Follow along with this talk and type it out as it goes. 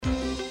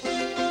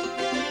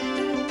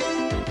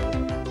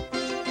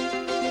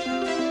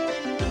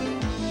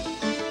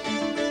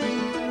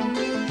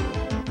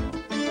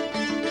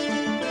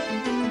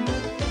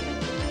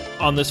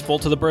On this full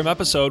to the brim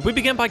episode, we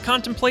begin by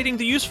contemplating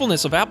the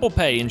usefulness of Apple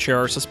Pay and share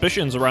our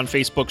suspicions around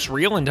Facebook's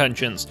real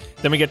intentions.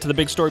 Then we get to the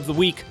big story of the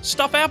week,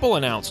 stuff Apple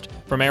announced.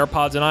 From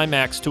AirPods and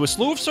iMacs to a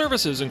slew of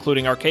services,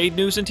 including arcade,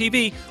 news, and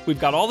TV, we've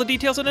got all the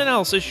details and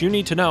analysis you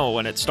need to know,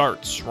 and it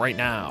starts right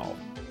now.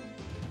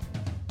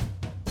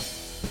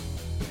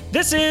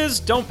 This is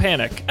Don't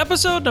Panic,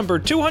 episode number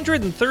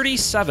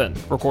 237,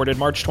 recorded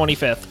March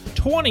 25th,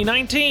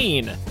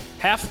 2019.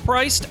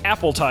 Half-priced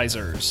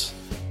appletizers.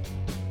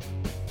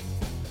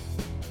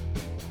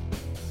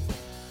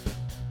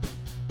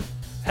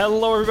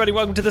 Hello, everybody.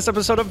 Welcome to this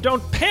episode of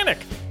Don't Panic,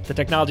 the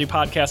technology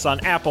podcast on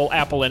Apple,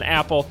 and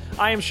Apple.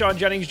 I am Sean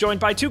Jennings, joined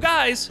by two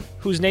guys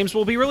whose names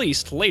will be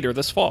released later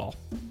this fall.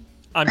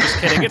 I'm just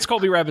kidding. It's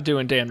Colby Rabideau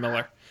and Dan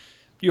Miller.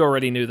 You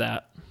already knew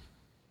that.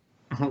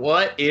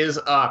 What is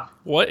up?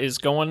 What is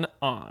going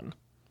on?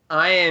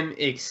 I am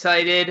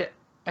excited.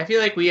 I feel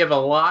like we have a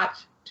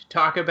lot to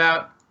talk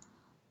about,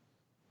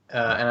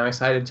 and I'm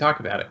excited to talk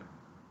about it.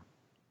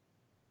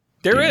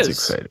 There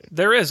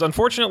is.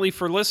 Unfortunately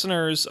for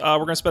listeners, we're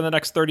going to spend the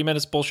next 30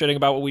 minutes bullshitting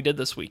about what we did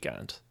this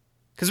weekend.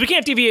 Because we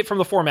can't deviate from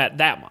the format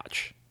that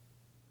much.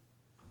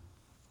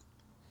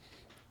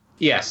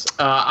 Yes,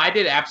 I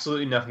did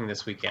absolutely nothing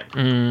this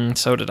weekend.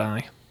 So did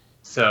I.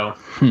 So.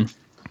 Well,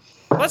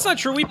 that's not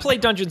true. We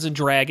played Dungeons &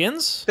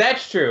 Dragons.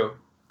 That's true.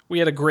 We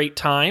had a great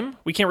time.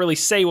 We can't really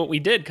say what we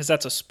did because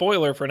that's a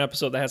spoiler for an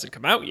episode that hasn't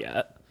come out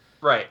yet.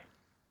 Right.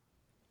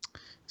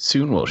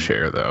 Soon we'll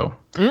share, though.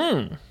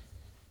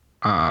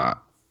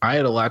 I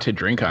had a lot to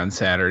drink on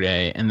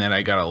Saturday, and then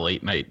I got a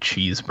late night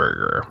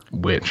cheeseburger,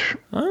 which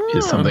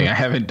is something I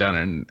haven't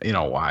done in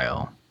a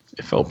while.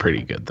 It felt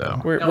pretty good,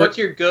 though. Now, what's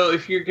your go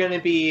if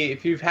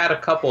you've had a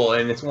couple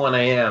and it's 1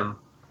 a.m.?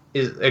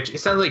 It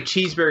sounds like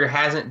cheeseburger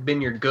hasn't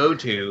been your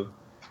go-to.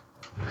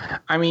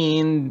 I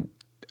mean,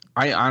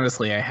 I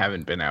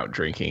haven't been out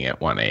drinking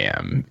at 1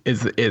 a.m.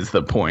 is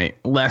the point.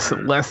 Less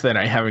that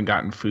I haven't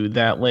gotten food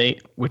that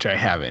late, which I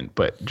haven't,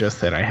 but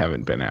just that I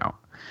haven't been out.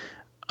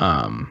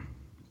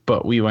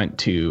 But we went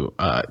to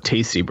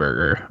Tasty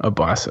Burger, a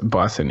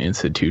Boston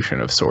institution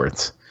of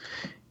sorts,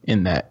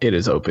 in that it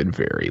is open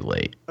very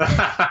late.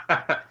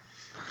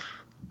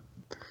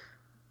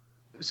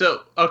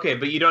 So, okay,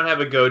 but you don't have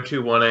a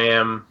go-to 1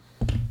 a.m.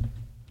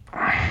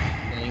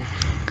 thing?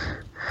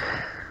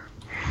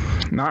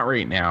 Not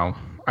right now.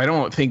 I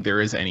don't think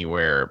there is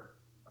anywhere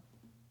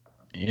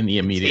in the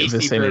immediate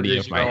vicinity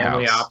of my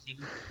house.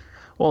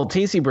 Well,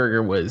 Tasty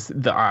Burger was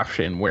the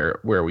option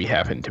where we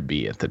happened to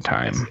be at the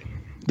time.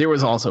 There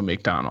was also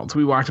McDonald's.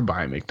 We walked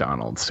by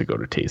McDonald's to go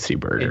to Tasty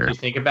Burger. Did you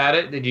think about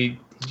it? Did you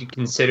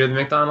consider the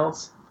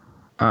McDonald's?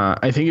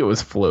 I think it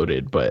was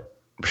floated, but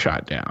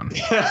shot down.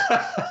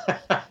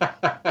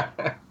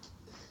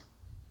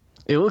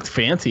 It looked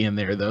fancy in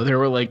there, though. There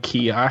were like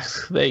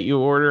kiosks that you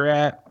order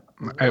at.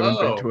 I haven't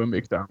been to a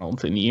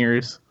McDonald's in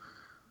years.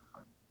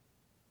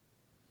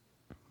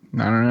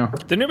 I don't know.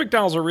 The new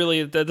McDonald's are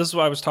really... This is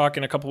why I was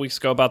talking a couple weeks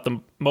ago about the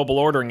mobile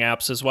ordering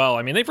apps as well.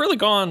 I mean, they've really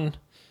gone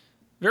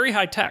very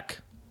high tech.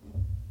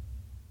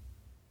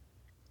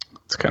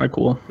 It's kind of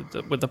cool.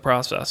 With the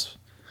process.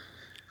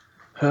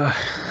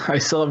 I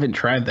still haven't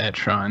tried that,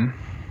 Sean.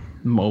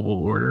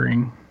 Mobile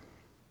ordering.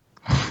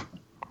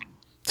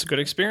 It's a good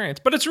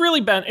experience. But it's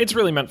really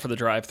meant for the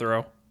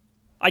drive-thru.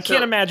 I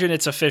can't imagine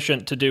it's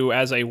efficient to do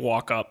as a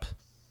walk-up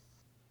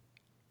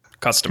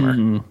customer.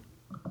 Mm-hmm.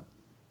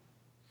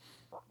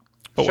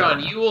 Sean,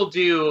 you will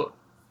do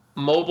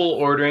mobile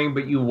ordering,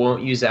 but you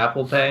won't use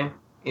Apple Pay?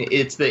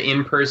 It's the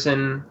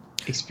in-person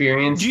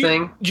experience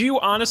thing? Do you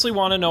honestly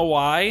want to know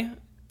why?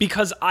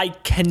 Because I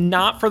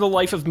cannot for the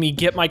life of me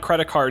get my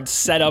credit card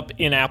set up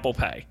in Apple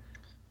Pay.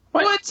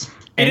 What?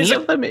 Any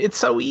of them? It's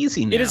so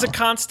easy now. It is a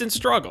constant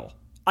struggle.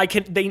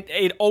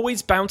 It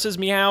always bounces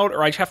me out,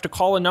 or I have to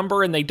call a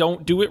number and they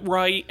don't do it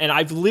right. And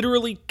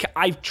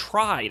I've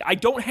tried. I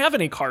don't have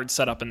any cards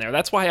set up in there.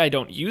 That's why I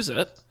don't use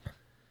it.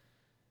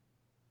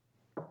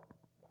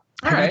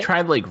 I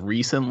tried like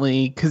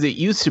recently because it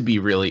used to be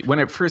really, when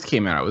it first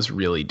came out, it was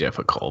really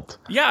difficult.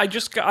 Yeah, I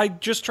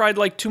just tried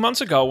like 2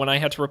 months ago when I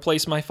had to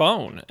replace my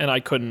phone and I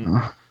couldn't.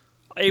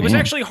 It was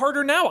actually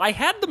harder now. I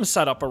had them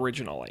set up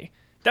originally.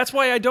 That's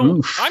why I don't.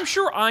 Oof. I'm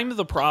sure I'm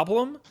the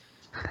problem,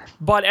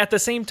 but at the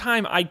same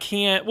time, I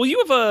can't. Well, you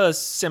have a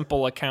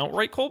simple account,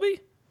 right, Colby?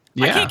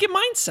 Yeah. I can't get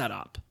mine set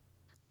up.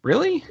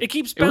 Really? It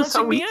keeps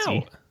bouncing me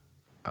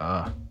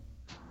out.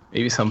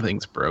 Maybe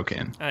something's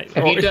broken.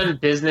 Have you done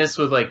business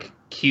with like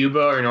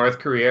Cuba or North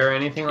Korea or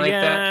anything like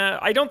that? Yeah,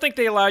 I don't think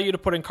they allow you to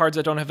put in cards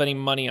that don't have any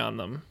money on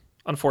them,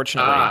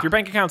 unfortunately. If your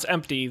bank account's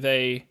empty,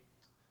 they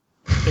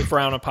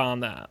frown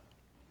upon that.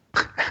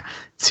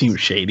 Seems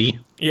shady.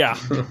 Yeah.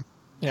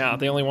 Yeah,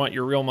 they only want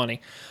your real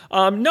money.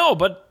 No,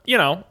 but,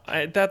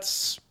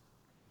 that's...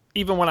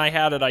 Even when I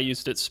had it, I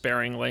used it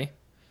sparingly.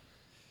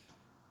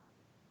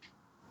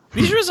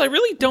 These years, I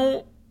really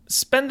don't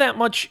spend that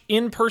much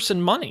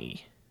in-person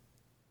money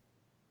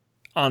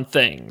on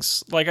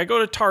things. Like, I go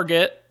to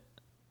Target...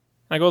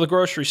 I go to the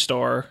grocery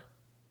store.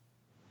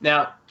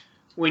 Now,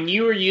 when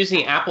you were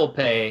using Apple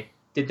Pay,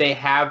 did they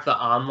have the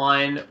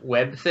online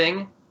web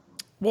thing?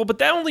 Well, but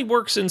that only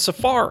works in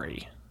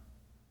Safari.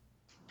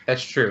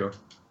 That's true.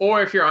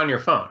 Or if you're on your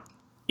phone.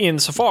 In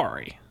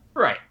Safari.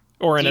 Right.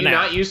 Or in an app. Do you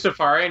not use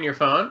Safari on your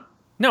phone?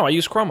 No, I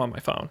use Chrome on my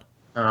phone.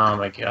 Oh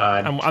my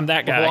god. I'm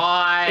that guy.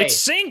 Why? It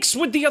syncs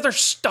with the other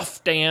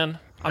stuff, Dan.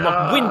 I'm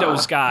a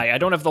Windows guy. I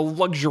don't have the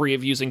luxury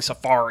of using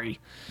Safari.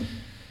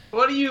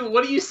 What are you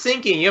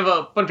syncing? You have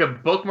a bunch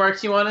of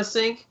bookmarks you want to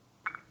sync?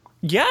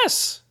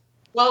 Yes.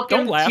 Welcome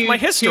Don't laugh. To my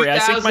history. I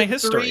sync my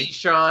history.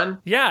 Sean.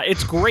 Yeah,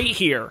 it's great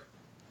here,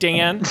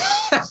 Dan.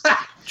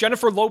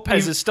 Jennifer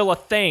Lopez is still a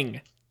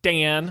thing,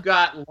 Dan. You've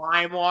got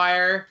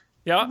LimeWire.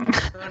 Yeah.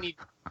 I don't need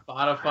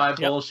Spotify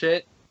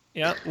bullshit.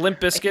 Yeah.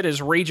 Limp Bizkit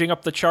is raging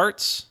up the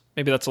charts.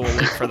 Maybe that's a little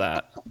late for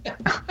that.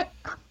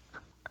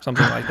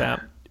 Something like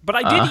that. But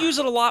I did use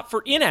it a lot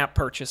for in-app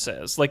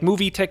purchases, like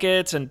movie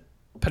tickets and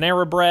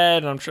Panera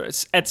Bread, and I'm sure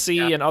it's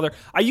Etsy and other.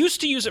 I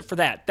used to use it for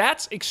that.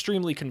 That's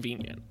extremely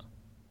convenient.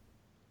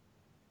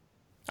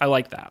 I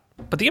like that.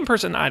 But the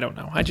in-person, I don't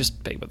know. I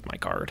just pay with my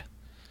card.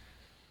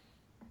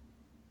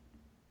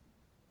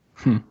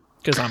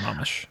 Because I'm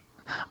Amish.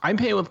 I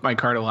pay with my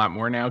card a lot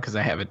more now because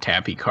I have a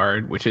Tappy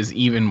card, which is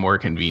even more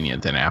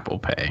convenient than Apple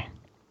Pay.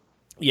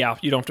 Yeah,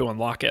 you don't have to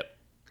unlock it.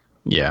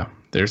 Yeah,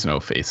 there's no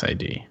Face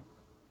ID.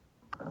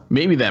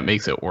 Maybe that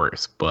makes it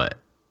worse, but...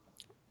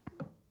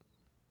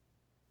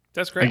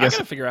 That's great. I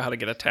gotta figure out how to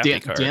get a Tappy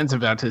card. Dan's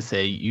about to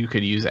say you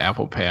could use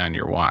Apple Pay on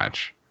your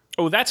watch.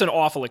 Oh, that's an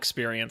awful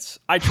experience.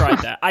 I tried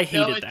that. I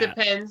hated that.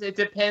 It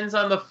depends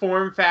on the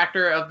form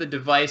factor of the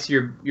device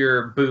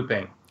you're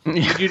booping.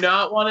 You do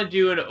not want to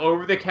do an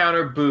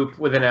over-the-counter boop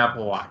with an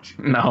Apple Watch.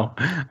 No,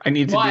 I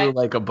need to do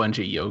like a bunch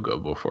of yoga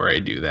before I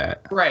do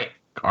that. Right.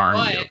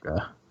 Arm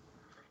yoga.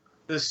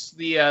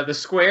 The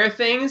square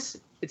things,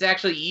 it's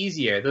actually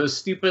easier. Those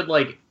stupid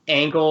like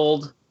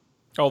angled.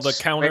 Oh, the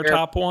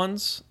countertop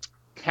ones.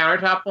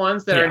 Countertop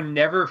ones that are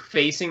never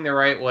facing the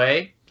right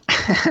way.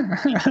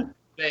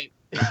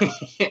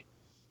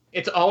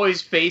 It's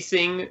always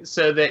facing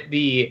so that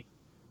the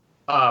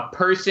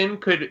person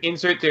could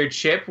insert their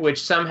chip,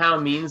 which somehow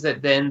means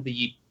that then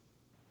the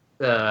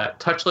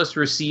touchless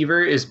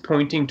receiver is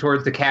pointing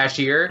towards the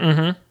cashier.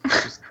 Which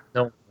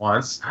no one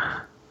wants.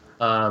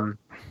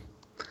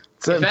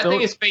 If that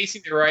thing is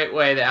facing the right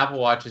way, the Apple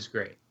Watch is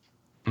great.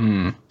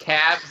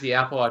 Cabs, the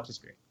Apple Watch is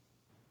great.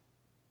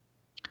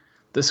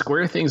 The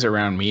square things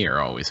around me are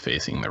always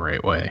facing the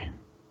right way.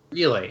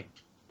 Really?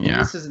 Yeah.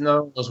 This is one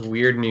of those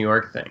weird New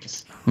York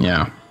things.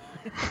 Yeah.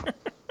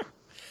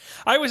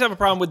 I always have a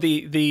problem with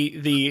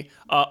the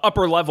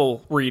upper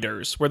level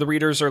readers, where the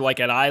readers are like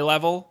at eye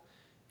level,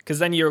 because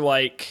then you're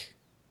like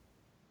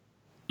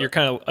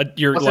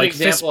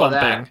fist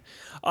bumping.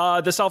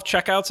 The self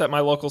checkouts at my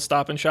local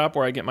Stop and Shop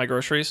where I get my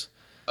groceries.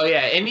 Oh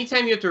yeah,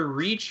 anytime you have to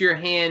reach your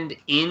hand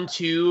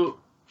into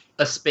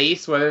a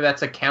space, whether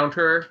that's a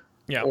counter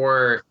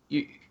or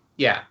you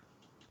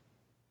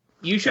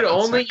should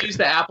only use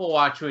the Apple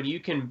Watch when you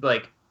can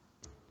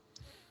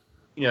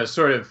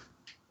sort of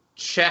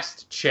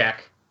chest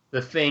check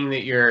the thing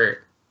that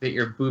you're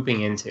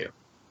booping into,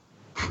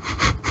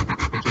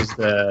 which is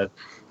the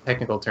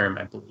technical term,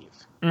 I believe.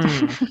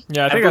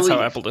 Yeah, I think that's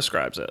how Apple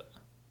describes it.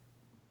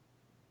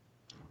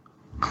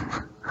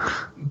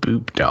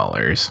 Boop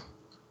dollars.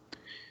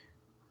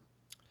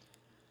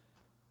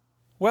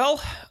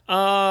 Well,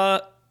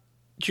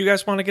 do you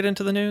guys want to get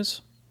into the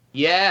news?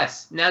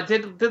 Yes. Now,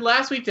 did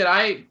last week did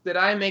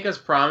I make us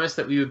promise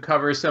that we would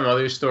cover some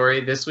other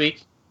story this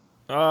week?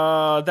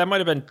 That might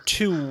have been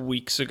 2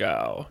 weeks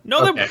ago.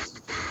 No, okay.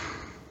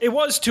 It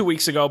was 2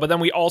 weeks ago, but then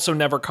we also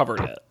never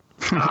covered it.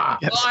 Yes.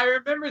 Well, I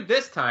remember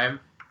this time.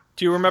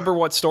 Do you remember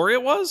what story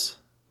it was?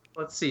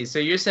 Let's see. So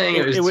you're saying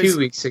it was 2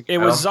 weeks ago. It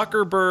was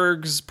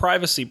Zuckerberg's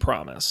privacy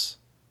promise.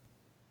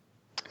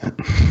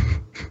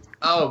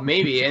 Oh,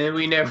 maybe. And then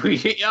we never...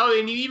 and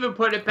you even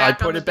put it back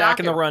I put it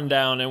back in the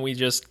rundown, and we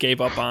just gave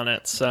up on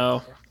it,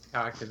 so...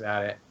 Talked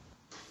about it.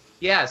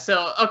 Yeah,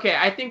 so, okay,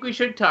 I think we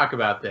should talk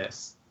about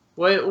this.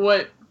 I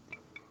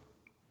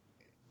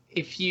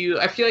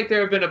feel like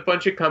there have been a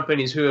bunch of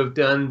companies who have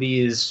done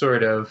these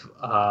sort of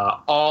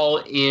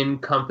all-in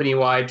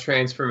company-wide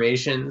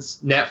transformations.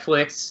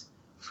 Netflix,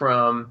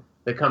 from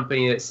the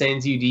company that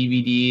sends you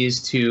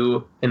DVDs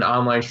to an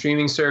online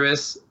streaming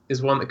service,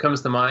 is one that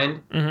comes to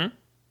mind. Mm-hmm.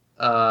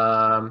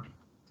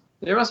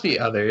 There must be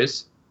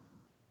others.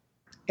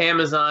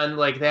 Amazon,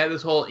 they had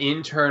this whole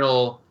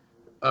internal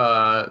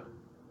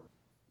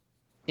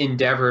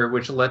endeavor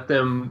which let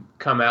them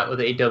come out with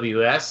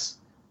AWS,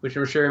 which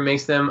I'm sure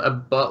makes them a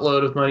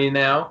buttload of money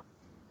now.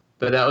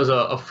 But that was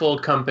a full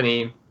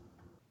company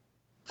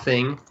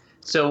thing.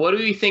 So what do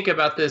we think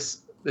about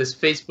this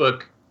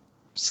Facebook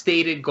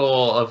stated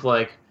goal of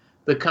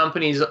the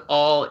company's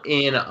all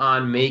in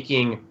on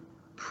making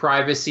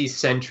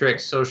privacy-centric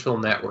social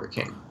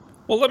networking?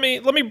 Well, let me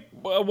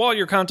while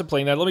you're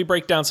contemplating that, let me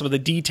break down some of the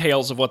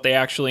details of what they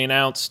actually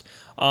announced.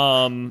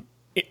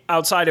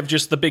 outside of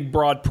just the big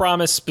broad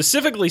promise,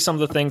 specifically some of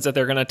the things that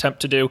they're going to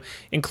attempt to do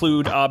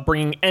include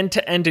bringing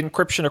end-to-end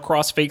encryption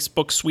across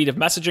Facebook's suite of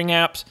messaging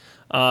apps.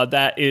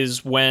 That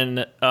is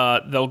when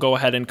they'll go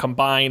ahead and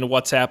combine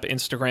WhatsApp,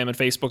 Instagram, and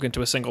Facebook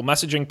into a single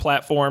messaging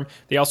platform.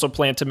 They also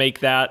plan to make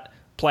that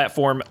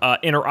platform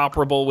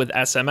interoperable with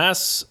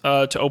SMS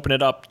to open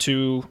it up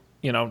to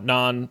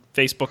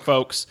non-Facebook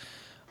folks.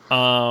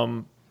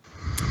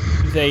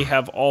 They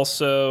have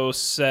also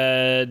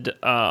said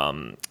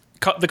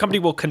the company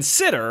will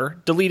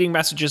consider deleting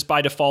messages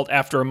by default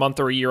after a month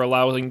or a year,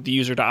 allowing the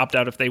user to opt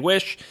out if they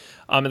wish.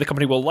 And the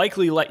company will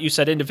likely let you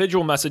set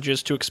individual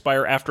messages to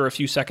expire after a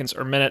few seconds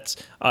or minutes.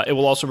 It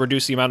will also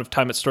reduce the amount of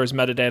time it stores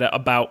metadata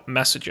about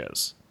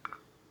messages.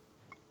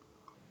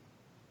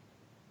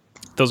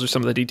 Those are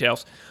some of the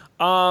details.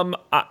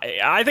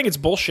 I think it's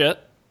bullshit.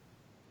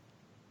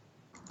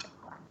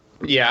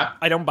 Yeah.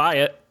 I don't buy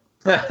it.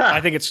 I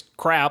think it's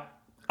crap.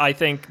 I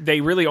think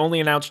they really only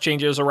announced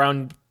changes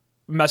around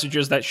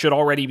messages that should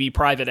already be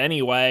private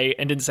anyway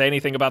and didn't say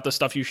anything about the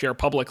stuff you share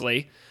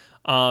publicly.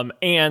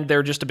 And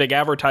they're just a big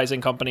advertising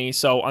company,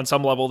 so on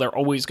some level, they're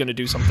always going to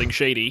do something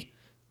shady.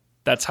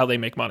 That's how they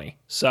make money.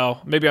 So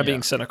maybe I'm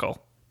being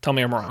cynical. Tell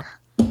me I'm wrong.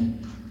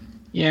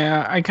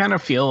 Yeah, I kind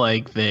of feel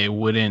like they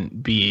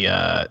wouldn't be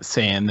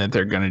saying that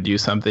they're going to do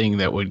something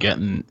that would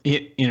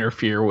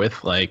interfere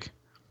with like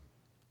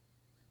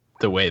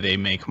the way they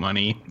make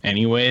money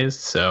anyways.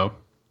 So,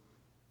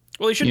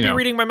 well, they shouldn't be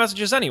reading my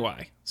messages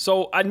anyway.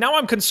 So now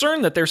I'm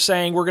concerned that they're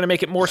saying we're going to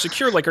make it more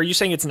secure. Like, are you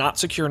saying it's not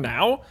secure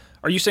now?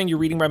 Are you saying you're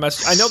reading my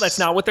message? I know that's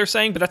not what they're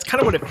saying, but that's kind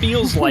of what it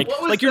feels like.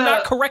 Like you're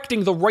not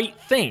correcting the right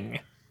thing.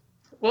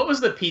 What was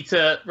the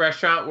pizza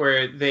restaurant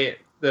where the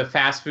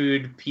fast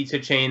food pizza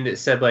chain that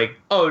said like,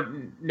 oh,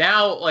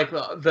 now like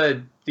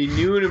the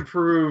new and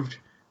improved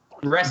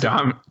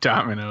restaurant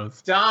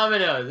Domino's.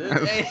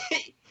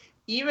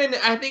 Even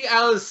I think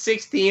I was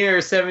 16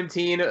 or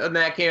 17 when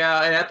that came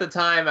out, and at the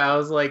time I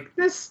was like,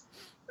 this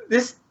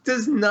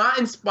does not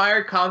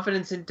inspire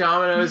confidence in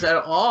Domino's at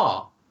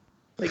all.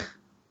 Like,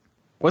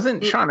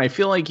 wasn't Sean? I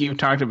feel like you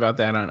talked about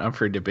that on Up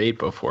for Debate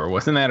before.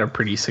 Wasn't that a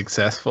pretty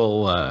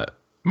successful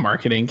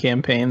marketing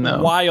campaign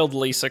though?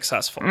 Wildly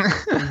successful.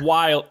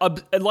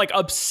 Like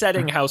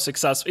upsetting how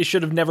successful. It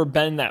should have never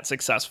been that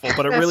successful,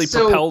 but it really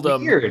propelled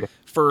them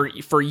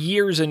for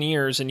years and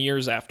years and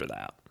years after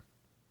that.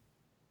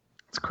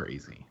 It's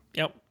crazy.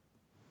 Yep.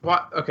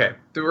 What? Okay,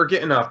 we're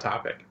getting off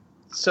topic.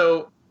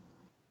 So,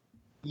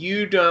 do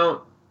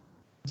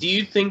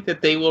you think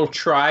that they will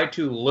try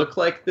to look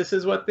like this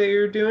is what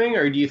they're doing,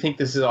 or do you think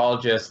this is all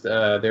just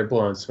they're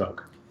blowing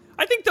smoke?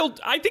 I think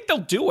they'll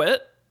do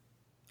it.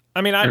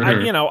 I mean, I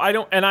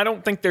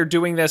don't think they're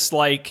doing this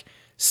like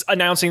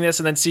announcing this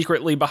and then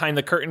secretly behind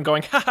the curtain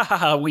going, ha ha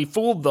ha, we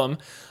fooled them.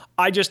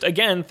 I just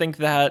again think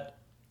that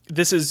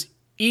this is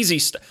easy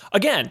stuff.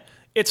 Again,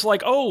 it's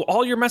like, oh,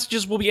 all your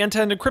messages will be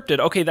end-to-end encrypted.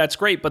 Okay, that's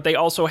great, but they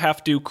also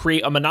have to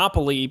create a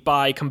monopoly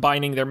by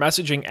combining their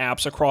messaging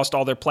apps across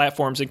all their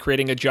platforms and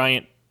creating a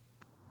giant,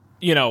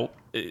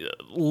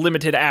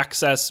 limited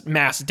access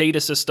mass data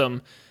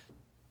system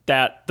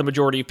that the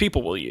majority of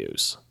people will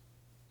use.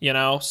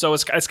 So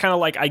it's kind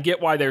of like I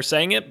get why they're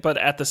saying it, but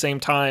at the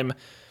same time,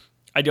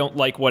 I don't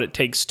like what it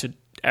takes to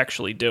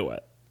actually do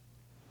it.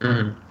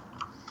 Mm-hmm.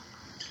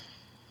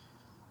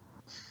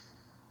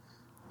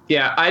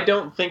 Yeah, I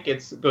don't think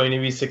it's going to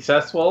be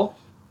successful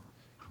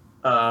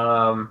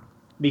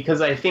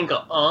because I think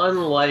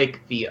unlike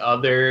the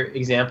other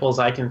examples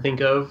I can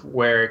think of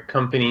where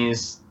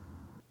companies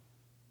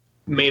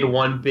made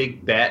one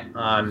big bet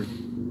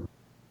on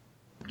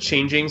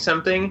changing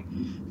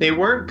something, they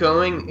weren't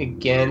going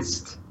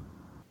against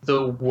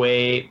the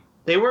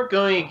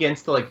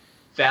like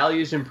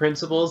values and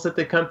principles that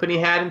the company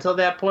had until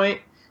that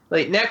point.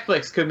 Like,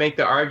 Netflix could make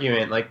the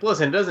argument, like,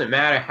 listen, it doesn't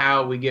matter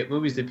how we get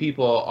movies to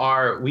people,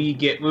 we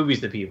get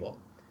movies to people.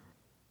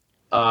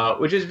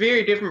 Which is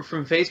very different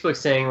from Facebook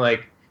saying,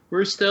 like,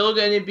 we're still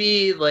going to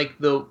be, like,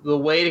 the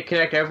way to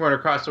connect everyone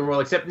across the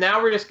world, except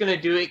now we're just going to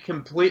do it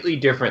completely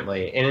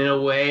differently and in a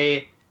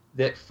way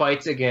that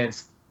fights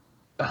against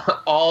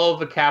all of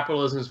the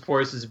capitalism's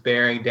forces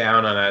bearing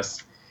down on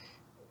us.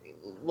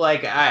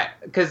 Like,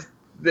 because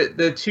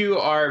the two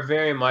are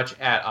very much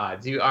at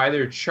odds. You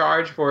either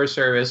charge for a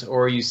service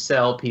or you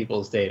sell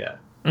people's data.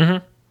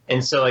 Mm-hmm.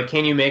 And so, like,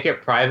 can you make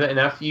it private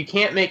enough? You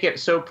can't make it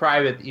so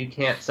private that you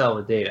can't sell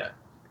the data.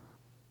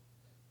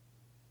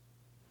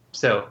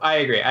 So, I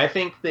agree. I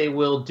think they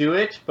will do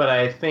it, but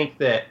I think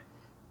that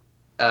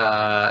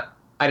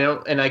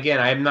and again,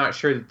 I'm not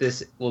sure that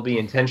this will be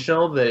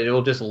intentional, that it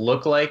will just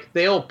look like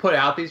they'll put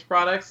out these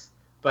products,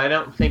 but I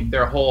don't think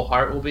their whole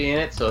heart will be in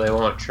it, so they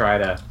won't try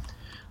to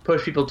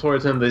push people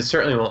towards them. They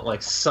certainly won't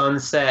like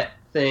sunset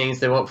things.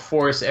 They won't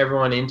force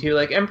everyone into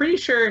like. I'm pretty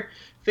sure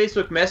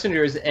Facebook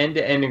Messenger is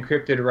end-to-end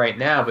encrypted right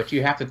now, but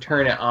you have to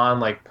turn it on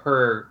like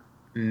per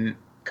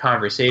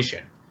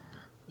conversation,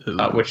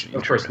 which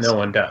of course no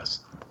one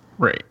does.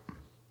 Right.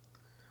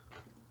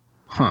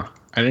 Huh.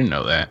 I didn't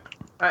know that.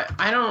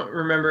 I don't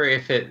remember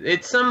if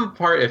it's some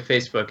part of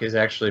Facebook is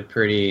actually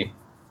pretty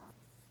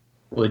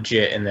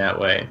legit in that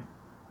way.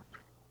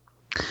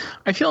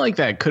 I feel like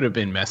that could have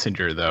been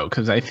Messenger, though,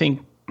 because I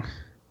think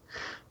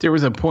there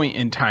was a point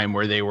in time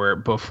where they were,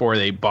 before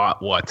they bought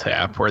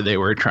WhatsApp, where they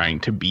were trying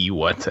to be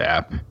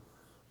WhatsApp.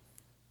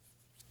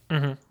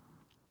 Mm-hmm.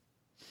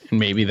 And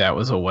maybe that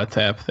was a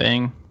WhatsApp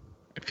thing.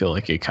 I feel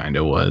like it kind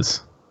of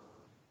was.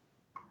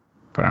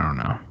 But I don't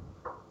know.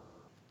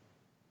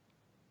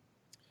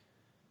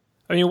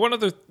 I mean, one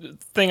other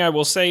thing I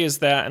will say is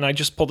that, and I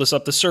just pulled this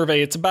up, the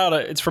survey,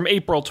 it's from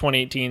April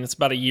 2018. It's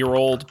about a year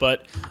old,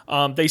 but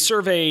they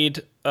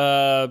surveyed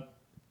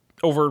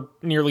over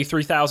nearly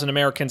 3,000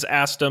 Americans,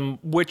 asked them,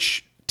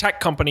 which tech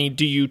company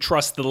do you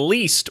trust the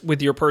least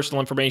with your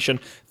personal information?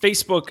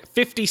 Facebook,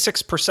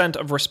 56%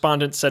 of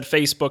respondents said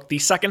Facebook. The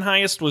second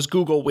highest was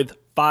Google with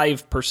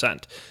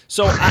 5%.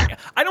 So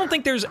I don't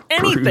think there's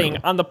anything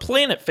on the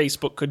planet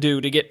Facebook could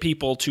do to get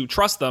people to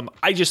trust them.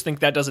 I just think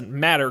that doesn't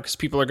matter because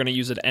people are going to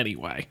use it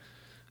anyway.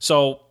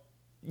 So,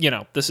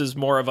 this is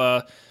more of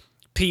a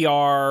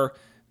PR,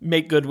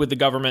 make good with the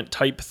government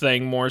type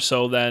thing more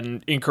so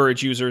than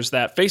encourage users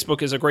that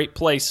Facebook is a great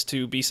place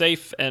to be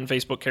safe and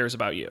Facebook cares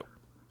about you.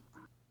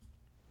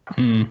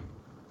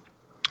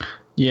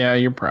 Yeah,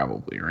 you're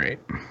probably right.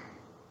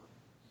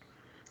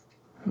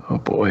 Oh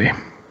boy,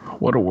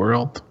 what a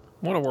world.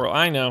 What a world.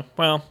 I know.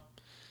 Well,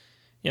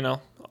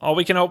 all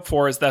we can hope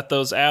for is that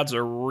those ads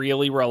are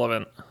really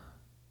relevant.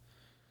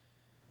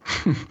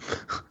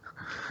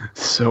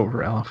 So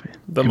relevant.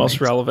 The most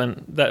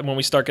relevant, that when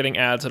we start getting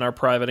ads in our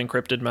private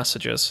encrypted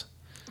messages.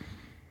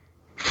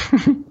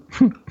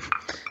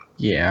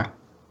 Yeah.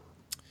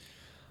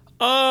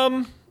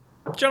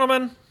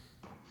 Gentlemen,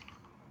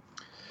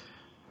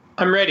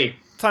 I'm ready.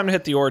 Time to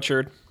hit the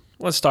orchard.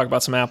 Let's talk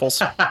about some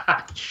apples.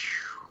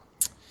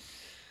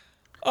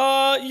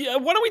 Yeah,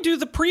 why don't we do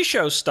the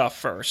pre-show stuff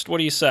first? What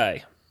do you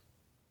say?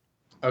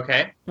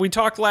 Okay. We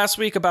talked last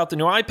week about the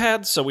new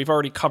iPads, so we've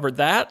already covered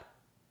that.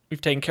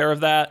 We've taken care of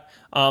that.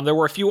 There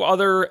were a few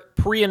other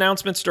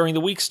pre-announcements during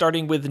the week,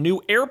 starting with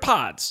new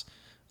AirPods.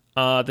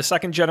 The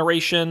second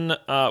generation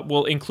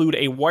will include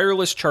a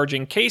wireless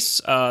charging case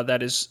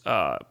that is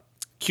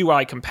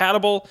QI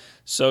compatible,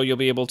 so you'll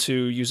be able to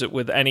use it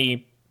with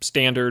any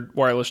standard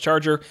wireless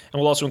charger, and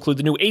will also include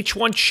the new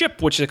H1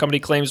 chip, which the company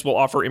claims will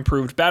offer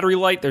improved battery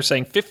life. They're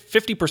saying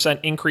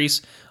 50%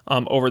 increase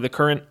over the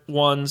current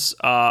ones,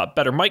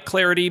 better mic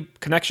clarity,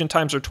 connection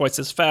times are twice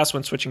as fast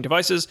when switching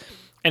devices,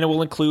 and it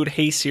will include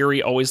Hey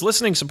Siri always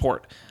listening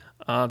support.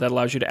 That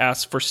allows you to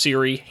ask for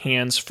Siri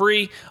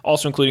hands-free,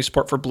 also including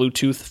support for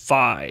Bluetooth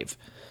 5.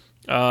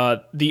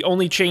 The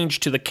only change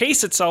to the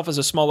case itself is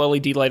a small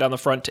LED light on the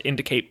front to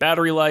indicate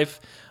battery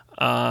life.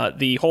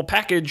 The whole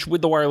package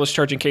with the wireless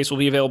charging case will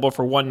be available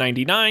for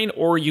 $199,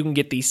 or you can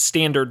get the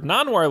standard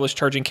non-wireless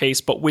charging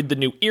case, but with the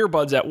new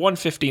earbuds at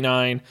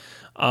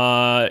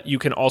 $159. You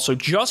can also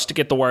just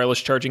get the wireless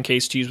charging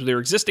case to use with your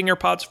existing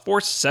AirPods for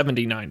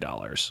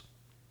 $79.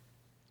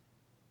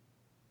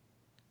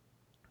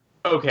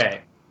 Okay.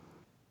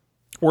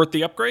 Worth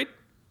the upgrade?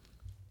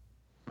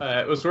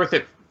 It was worth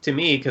it to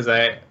me because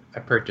I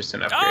purchased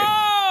an upgrade.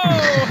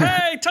 Oh,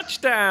 hey,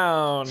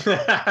 touchdown!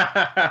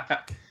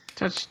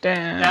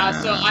 Touchdown. Yeah,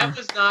 so I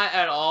was not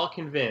at all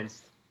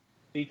convinced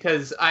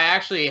because I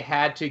actually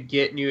had to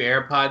get new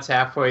AirPods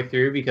halfway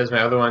through because my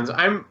other ones,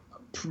 I'm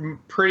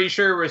pretty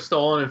sure were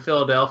stolen in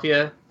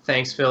Philadelphia.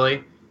 Thanks,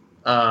 Philly.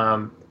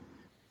 So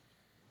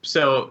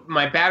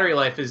my battery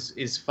life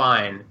is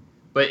fine,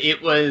 but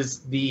it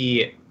was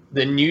the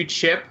new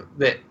chip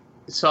that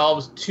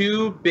solves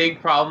two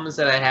big problems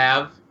that I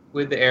have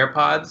with the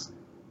AirPods.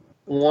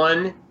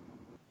 One,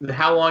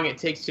 how long it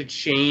takes to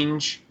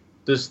change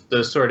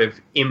the sort of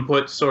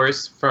input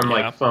source from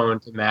like phone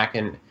to Mac,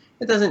 and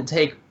it doesn't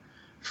take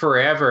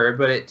forever,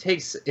 but it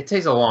takes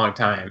a long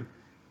time.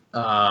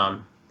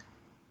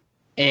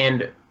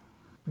 And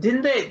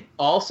didn't they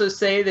also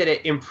say that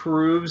it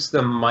improves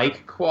the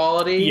mic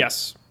quality?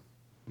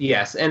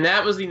 Yes, and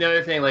that was the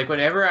other thing. Like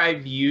whenever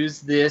I've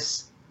used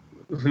this,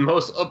 pretty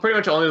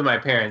much only with my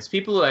parents,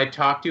 people that I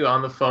talk to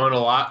on the phone a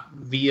lot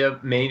via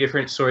many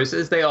different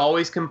sources, they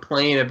always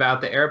complain about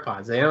the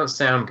AirPods. They don't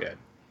sound good,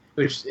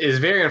 which is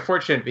very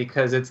unfortunate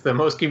because it's the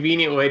most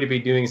convenient way to be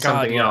doing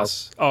something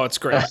else. Oh, it's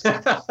great.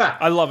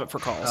 I love it for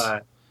calls.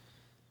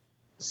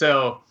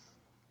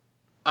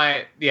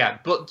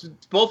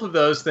 Both of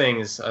those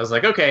things, I was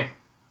like, okay,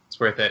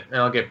 it's worth it.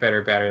 And I'll get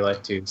better battery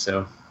life too,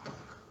 so.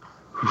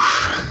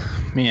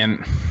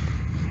 Man,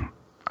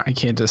 I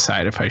can't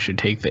decide if I should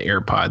take the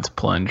AirPods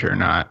plunge or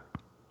not.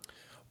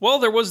 Well,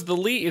 there was the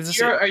lead.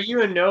 Are you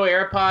living a no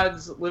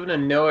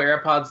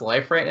AirPods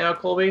life right now,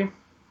 Colby?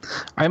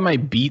 I have my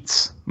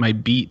Beats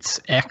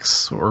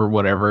X or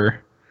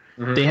whatever.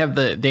 Mm-hmm.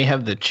 They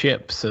have the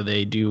chip, so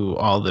they do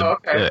all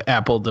the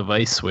Apple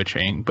device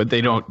switching, but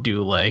they don't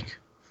do like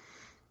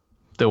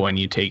the when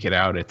you take it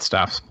out, it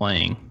stops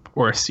playing,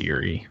 or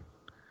Siri.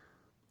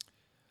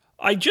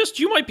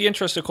 You might be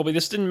interested, Colby.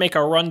 This didn't make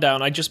our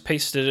rundown. I just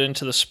pasted it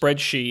into the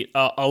spreadsheet.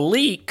 A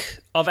leak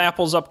of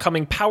Apple's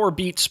upcoming Power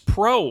Beats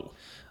Pro.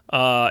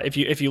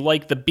 If you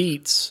like the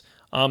Beats,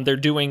 They're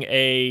doing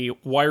a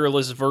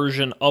wireless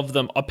version of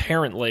them,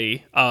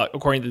 apparently,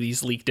 according to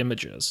these leaked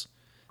images,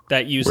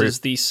 that uses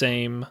the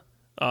same.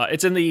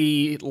 It's in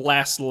the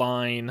last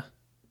line.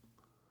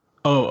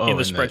 In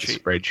the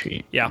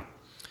spreadsheet. Yeah.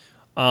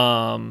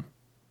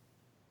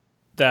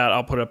 That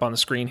I'll put up on the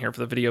screen here for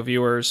the video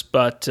viewers,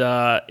 but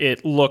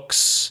it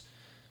looks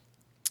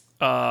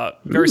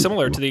very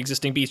similar to the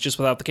existing Beats, just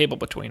without the cable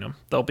between them.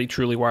 They'll be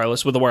truly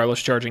wireless with a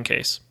wireless charging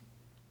case.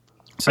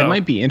 So I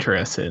might be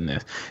interested in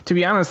this. To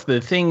be honest,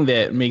 the thing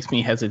that makes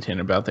me hesitant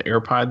about the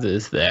AirPods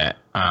is that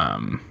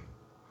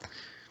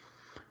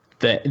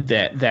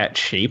that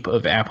shape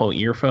of Apple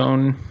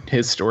earphone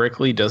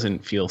historically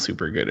doesn't feel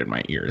super good in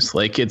my ears.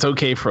 Like, it's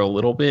okay for a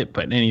little bit,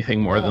 but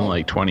anything more than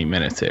like 20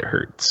 minutes, it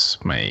hurts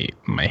my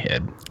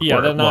head.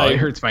 Yeah, it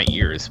hurts my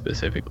ears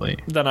specifically.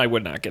 Then I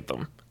would not get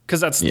them,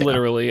 because that's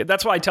literally,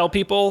 that's why I tell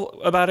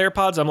people about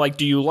AirPods. I'm like,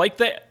 do you like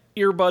the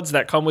earbuds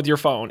that come with your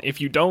phone?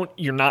 If you don't,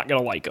 you're not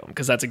gonna like them,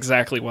 because that's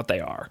exactly what they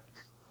are.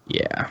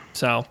 Yeah.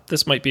 So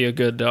this might be a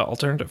good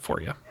alternative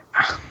for you.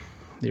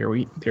 There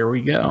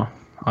we go.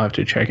 I'll have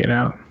to check it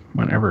out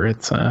whenever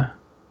it's available.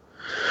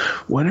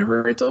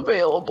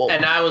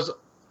 And I was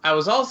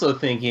also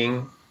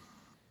thinking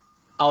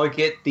I'll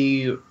get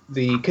the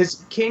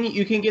because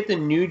you can get the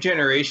new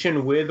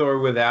generation with or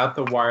without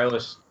the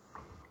wireless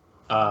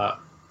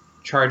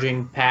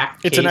charging pack.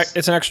 It's an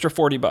extra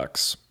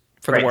 $40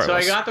 for the wireless. So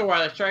I got the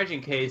wireless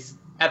charging case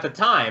at the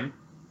time,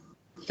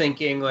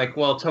 thinking like,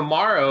 well,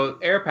 tomorrow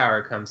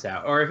AirPower comes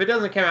out, or if it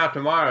doesn't come out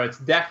tomorrow, it's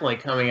definitely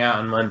coming out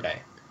on Monday.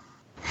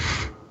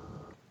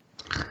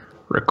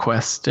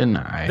 Request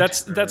denied.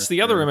 That's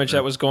the other image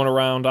that was going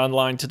around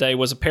online today,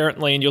 was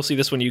apparently, and you'll see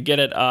this when you get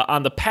it,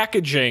 on the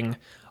packaging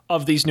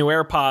of these new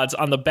AirPods,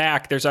 on the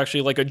back, there's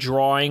actually like a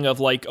drawing of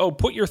like, oh,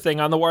 put your thing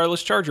on the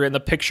wireless charger, and the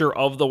picture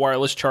of the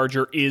wireless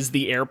charger is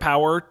the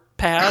AirPower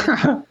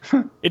pad.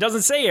 It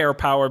doesn't say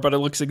AirPower, but it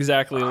looks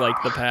exactly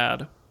like the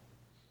pad.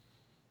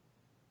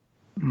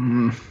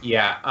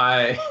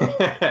 Yeah,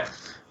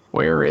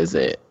 Where is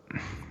it?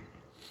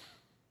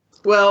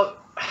 Well,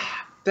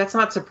 that's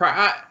not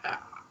surprising.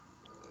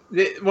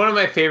 One of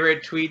my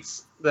favorite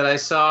tweets that I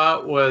saw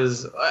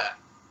was,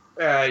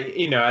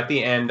 at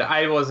the end,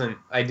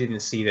 I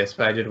didn't see this,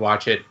 but I did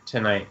watch it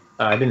tonight.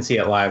 I didn't see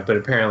it live, but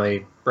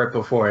apparently right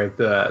before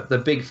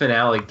the big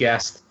finale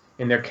guest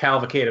in their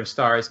cavalcade of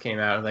stars came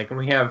out. Like, and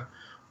we have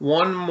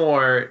one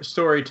more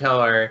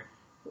storyteller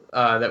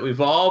that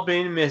we've all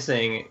been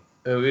missing,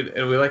 and we'd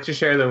like to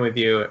share them with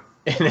you.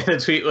 And then the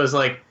tweet was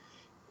like,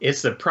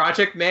 it's the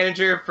project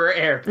manager for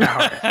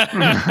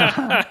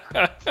AirPower.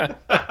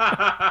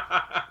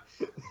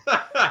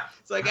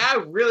 It's like, I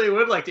really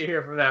would like to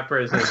hear from that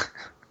person.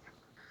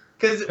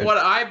 Because what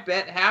I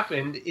bet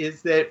happened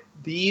is that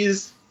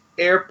these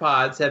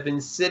AirPods have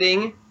been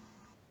sitting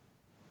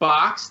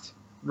boxed,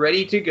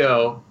 ready to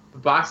go. The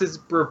boxes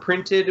were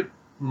printed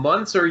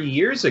months or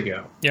years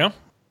ago. Yeah.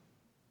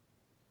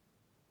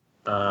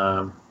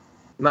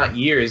 Not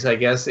years, I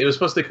guess. It was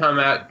supposed to come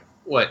out,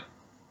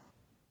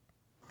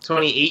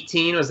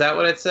 2018? Was that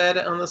what it said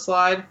on the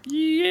slide?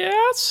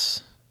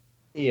 Yes.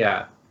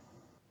 Yeah.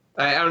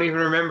 I don't even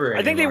remember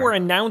anymore. I think they were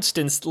announced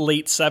in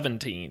late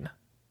 2017.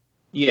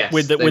 Yes.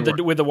 With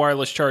the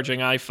wireless charging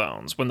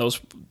iPhones, when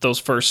the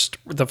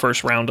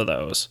first round of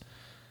those.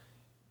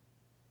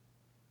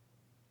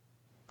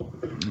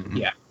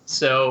 Yeah.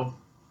 So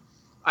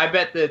I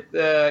bet that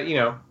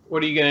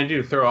what are you going to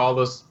do? Throw all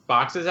those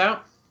boxes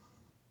out?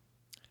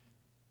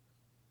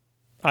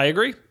 I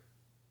agree.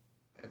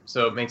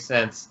 So it makes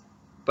sense.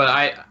 But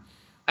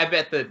I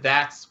bet that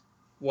that's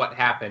what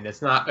happened.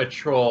 It's not a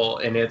troll,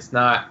 and it's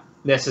not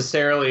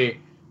necessarily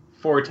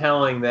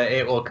foretelling that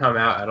it will come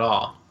out at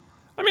all.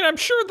 I mean, I'm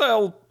sure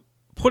they'll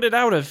put it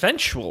out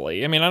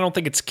eventually. I mean, I don't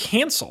think it's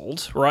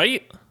canceled,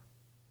 right?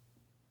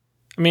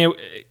 I mean,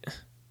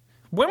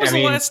 when was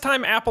the last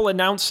time Apple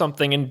announced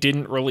something and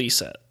didn't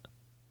release it?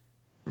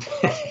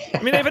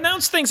 I mean, they've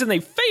announced things and they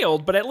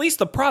failed, but at least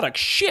the product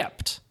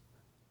shipped.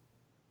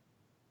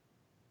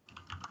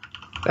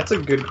 That's a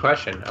good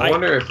question. I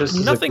wonder if this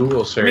is a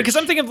Google search. Because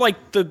I'm thinking of like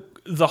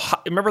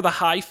remember the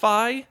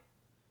Hi-Fi?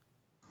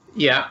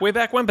 Yeah. Way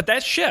back when, but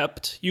that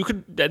shipped.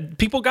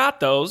 People got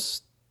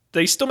those.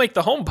 They still make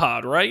the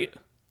HomePod, right?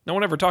 No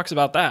one ever talks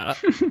about that.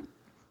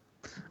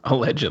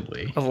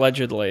 Allegedly.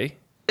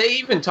 They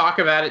even talk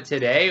about it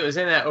today. It was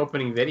in that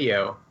opening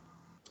video.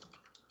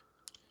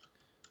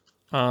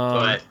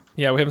 Yeah,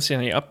 we haven't seen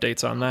any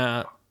updates on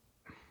that.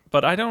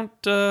 But I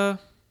don't...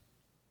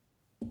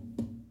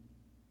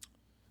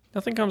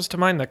 Nothing comes to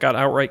mind that got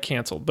outright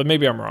canceled, but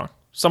maybe I'm wrong.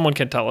 Someone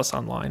can tell us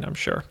online, I'm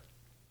sure.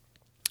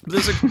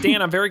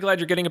 Dan, I'm very glad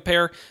you're getting a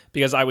pair,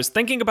 because I was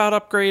thinking about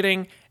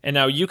upgrading, and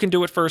now you can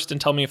do it first and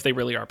tell me if they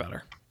really are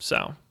better.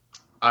 So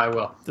I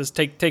will. Just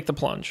take the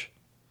plunge.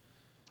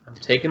 I'm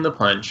taking the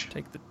plunge.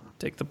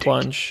 Take the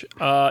plunge.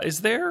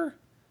 Is there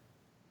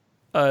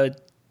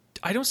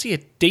I don't see a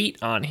date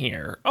on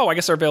here. Oh, I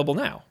guess they're available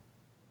now.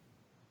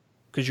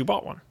 Because you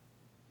bought one.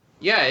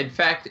 Yeah, in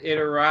fact, it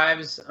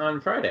arrives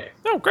on Friday.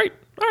 Oh, great.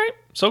 All right.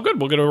 So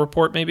good. We'll get a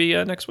report maybe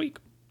next week.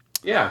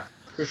 Yeah.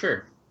 For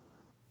sure.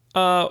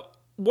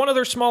 One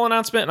other small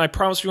announcement, and I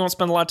promise we won't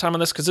spend a lot of time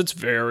on this because it's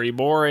very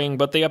boring,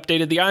 but they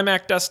updated the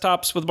iMac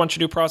desktops with a bunch of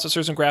new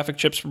processors and graphic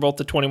chips for both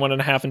the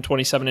 21.5 and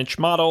 27-inch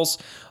models.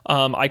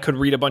 I could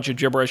read a bunch of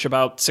gibberish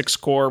about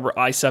 6-core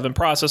i7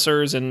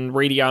 processors and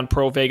Radeon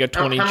Pro Vega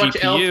 20 GPU. How much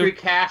L3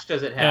 cache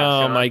does it have,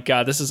 Sean? My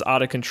God, this is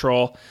out of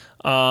control.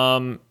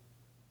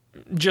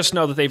 Just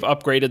know that they've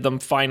upgraded them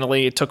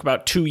finally. It took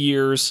about 2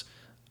 years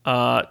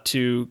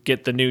to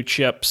get the new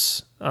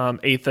chips,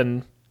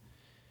 8th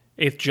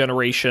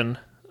generation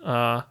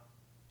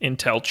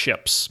Intel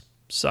chips.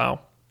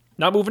 So,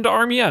 not moving to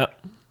ARM yet.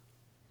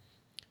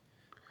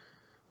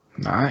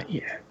 Not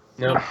yet.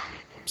 Nope.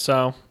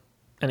 So,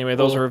 anyway,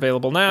 those are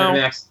available now.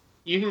 Next,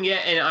 you can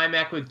get an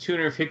iMac with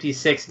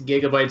 256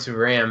 gigabytes of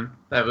RAM.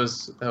 That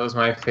was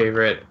my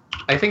favorite.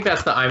 I think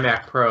that's the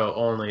iMac Pro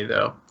only,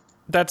 though.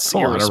 That's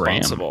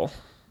irresponsible.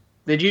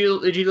 Did you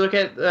look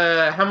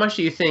at how much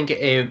do you think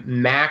a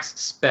max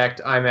spec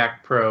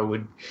iMac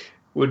Pro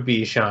would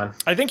be, Sean?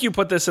 I think you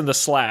put this in the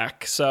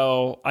Slack,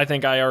 so I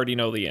think I already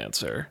know the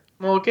answer.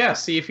 Well,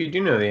 guess. See if you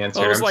do know the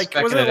answer. Well,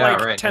 wasn't it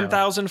like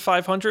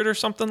 10,500 or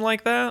something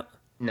like that?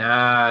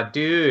 Nah,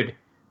 dude.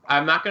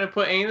 I'm not going to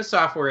put any of the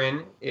software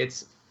in.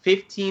 It's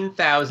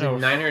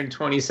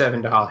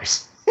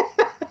 $15,927.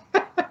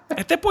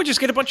 At that point, just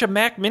get a bunch of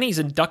Mac Minis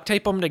and duct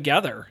tape them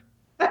together.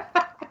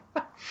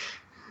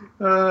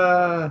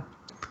 Yeah,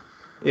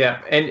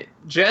 and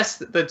just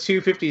the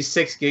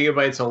 256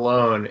 gigabytes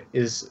alone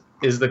is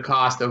the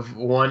cost of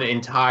one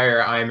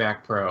entire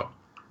iMac Pro.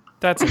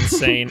 That's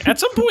insane. At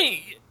some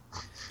point,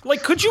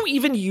 like, could you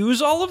even use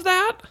all of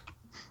that?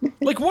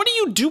 Like, what are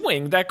you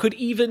doing that could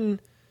even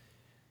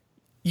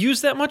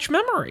use that much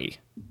memory?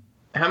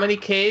 How many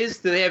Ks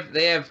do they have?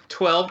 They have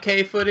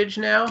 12K footage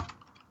now?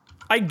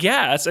 I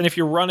guess, and if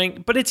you're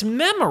running, but it's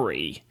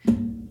memory.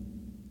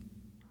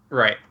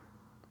 Right.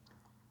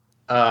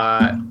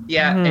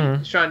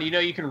 And Sean, you know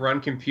you can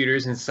run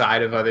computers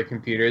inside of other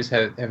computers.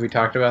 Have we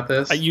talked about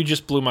this? You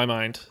just blew my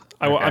mind.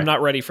 Okay. I'm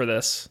not ready for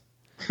this.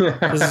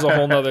 This is a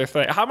whole nother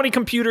thing. How many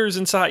computers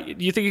inside?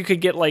 Do you think you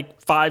could get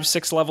like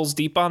 5-6 levels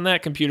deep on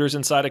that? Computers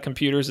inside of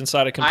computers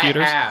inside of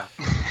computers?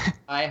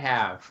 I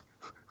have.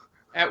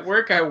 At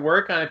work, I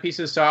work on a piece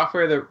of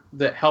software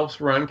that helps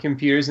run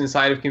computers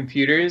inside of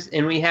computers,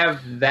 and we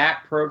have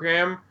that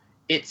program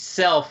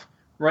itself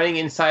running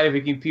inside of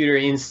a computer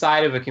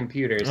inside of a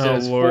computer. So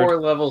it's Lord. 4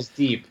 levels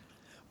deep.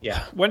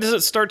 Yeah. When does it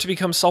start to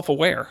become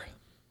self-aware?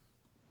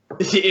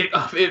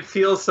 It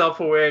feels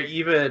self-aware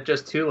even at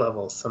just 2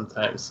 levels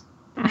sometimes.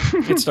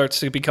 It starts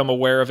to become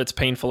aware of its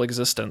painful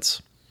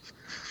existence.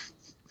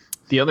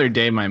 The other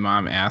day, my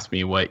mom asked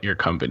me what your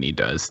company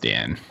does,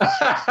 Dan.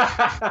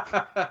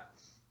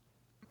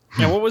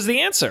 And what was the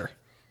answer?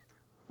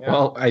 Yeah.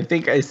 Well, I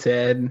think I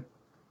said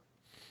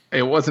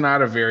it was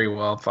not a very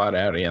well thought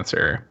out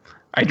answer.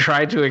 I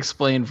tried to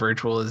explain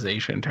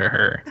virtualization to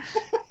her,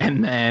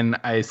 and then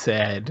I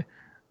said,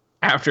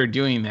 after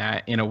doing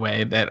that in a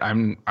way that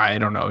I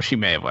don't know, she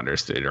may have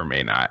understood or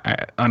may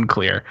not,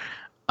 unclear.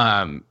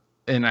 And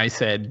I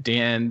said,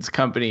 Dan's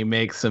company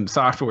makes some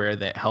software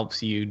that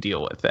helps you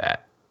deal with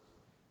that.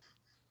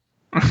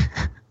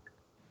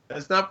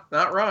 That's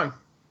not wrong.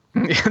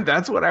 Yeah,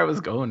 that's what I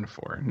was going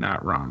for.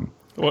 Not wrong.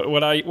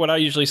 What I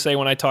usually say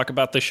when I talk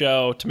about the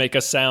show to make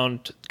us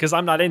sound, because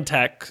I'm not in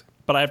tech,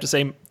 but I have to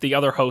say the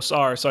other hosts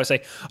are. So I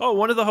say, oh,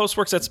 one of the hosts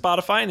works at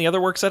Spotify and the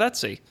other works at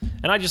Etsy.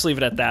 And I just leave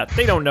it at that.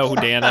 They don't know who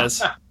Dan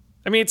is.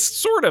 I mean, it's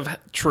sort of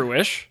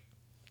true-ish.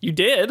 You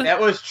did. That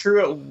was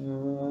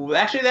true.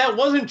 Actually, that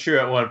wasn't true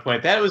at one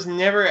point. That was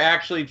never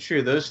actually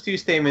true. Those two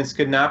statements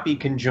could not be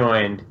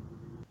conjoined.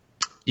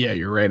 Yeah,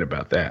 you're right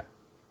about that.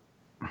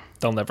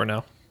 They'll never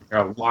know.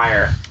 You're a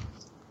liar.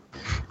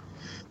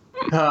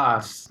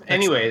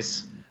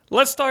 Anyways.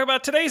 Let's talk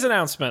about today's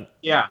announcement.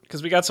 Yeah.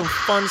 Because we got some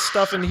fun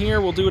stuff in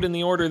here. We'll do it in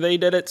the order they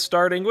did it,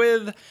 starting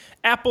with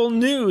Apple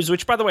News,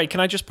 which, by the way, can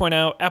I just point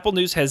out, Apple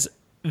News has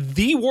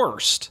the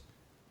worst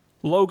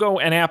logo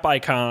and app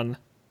icon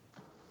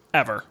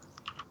ever.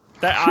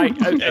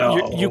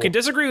 That you can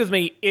disagree with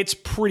me. It's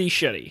pretty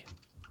shitty.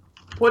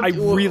 I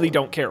really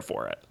don't care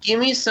for it. Give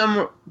me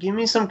some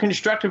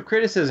constructive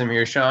criticism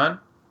here, Sean.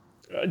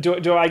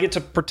 Do I get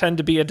to pretend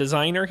to be a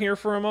designer here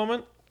for a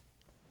moment?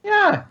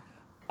 Yeah.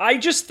 I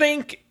just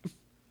think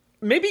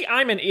maybe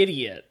I'm an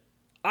idiot.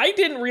 I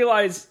didn't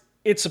realize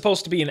it's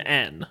supposed to be an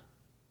N.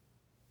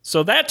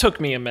 So that took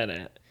me a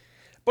minute.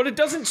 But it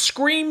doesn't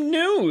scream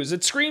news.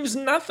 It screams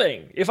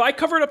nothing. If I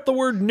covered up the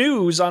word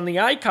news on the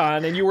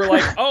icon and you were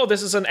like, oh,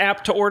 this is an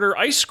app to order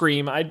ice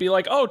cream, I'd be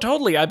like, oh,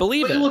 totally, I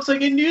believe it. It looks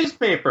like a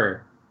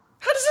newspaper.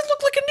 How does it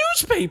look like a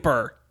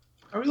newspaper?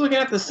 Are we looking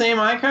at the same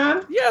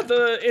icon? Yeah,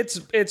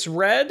 it's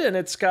red and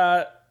it's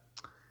got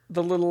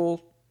the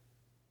little...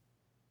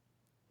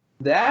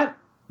 That?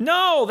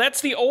 No,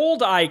 that's the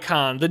old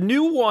icon. The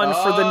new one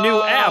for the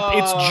new app.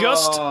 It's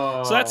just...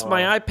 So that's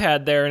my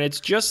iPad there, and it's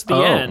just the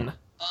N.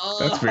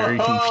 That's very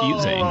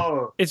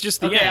confusing. It's just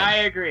the N. Okay, I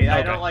agree. Okay.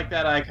 I don't like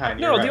that icon.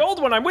 No, right. The old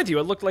one, I'm with you.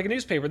 It looked like a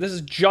newspaper. This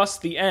is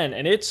just the N,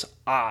 and it's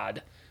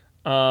odd.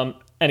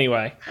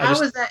 Anyway. How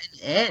is that an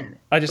N?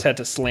 I just had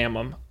to slam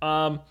them.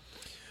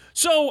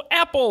 So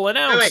Apple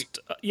announced...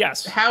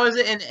 yes. How is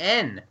it an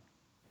N?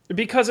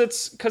 Because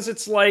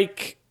it's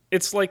like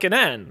an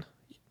N.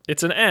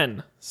 It's an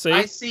N. See?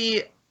 I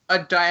see a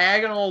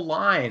diagonal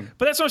line.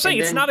 But that's what I'm saying.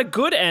 It's not a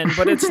good N,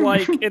 but it's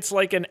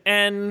like an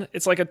N.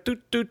 It's like a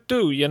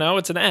do, you know?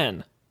 It's an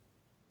N.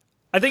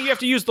 I think you have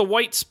to use the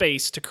white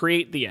space to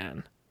create the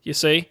N. You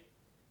see?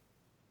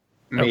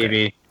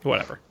 Maybe. Okay.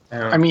 Whatever.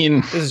 I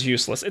mean... This is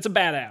useless. It's a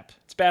bad app.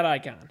 It's a bad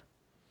icon.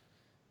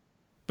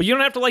 But you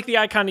don't have to like the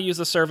icon to use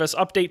the service.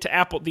 Update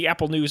to the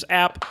Apple News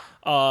app.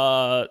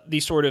 The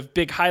sort of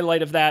big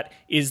highlight of that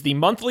is the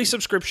monthly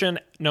subscription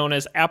known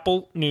as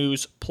Apple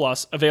News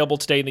Plus, available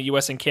today in the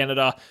US and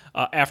Canada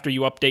after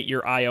you update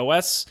your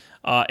iOS.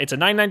 It's a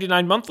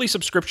 $9.99 monthly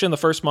subscription. The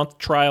first month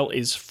trial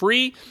is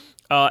free.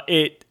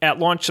 At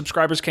launch,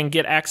 subscribers can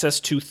get access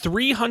to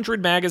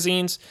 300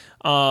 magazines,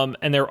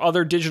 and there are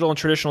other digital and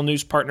traditional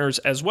news partners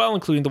as well,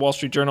 including the Wall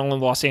Street Journal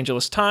and the Los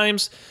Angeles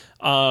Times.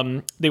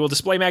 They will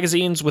display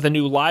magazines with a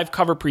new live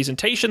cover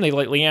presentation. They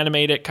lightly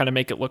animate it, kind of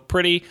make it look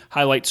pretty,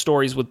 highlight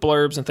stories with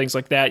blurbs and things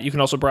like that. You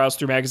can also browse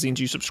through magazines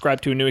you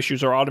subscribe to, and new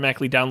issues are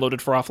automatically downloaded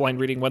for offline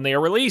reading when they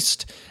are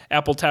released.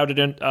 Apple touted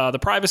the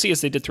privacy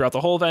as they did throughout the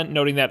whole event,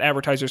 noting that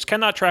advertisers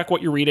cannot track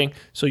what you're reading,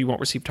 so you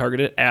won't receive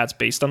targeted ads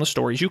based on the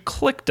stories you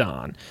clicked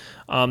on.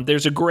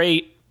 There's a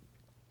great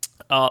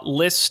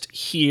list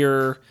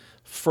here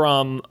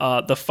from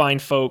the fine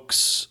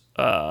folks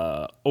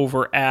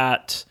over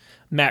at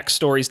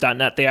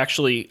MacStories.net. They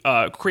actually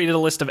created a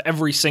list of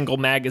every single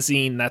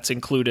magazine that's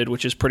included,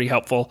 which is pretty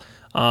helpful.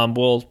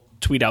 We'll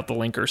tweet out the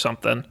link or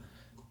something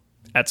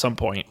at some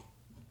point.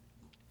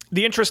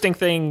 The interesting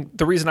thing,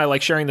 the reason I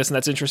like sharing this, and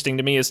that's interesting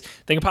to me, is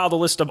they compiled a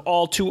list of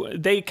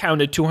they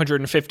counted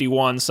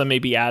 251, some may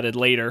be added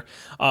later,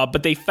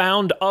 but they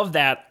found of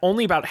that,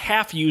 only about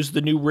half used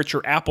the new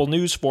richer Apple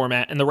News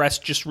format, and the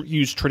rest just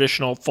used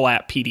traditional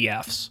flat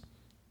PDFs.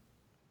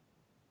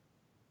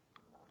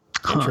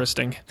 Huh.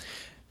 Interesting.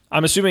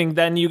 I'm assuming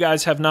then you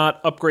guys have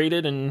not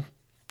upgraded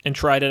and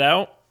tried it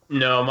out?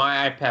 No,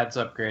 my iPad's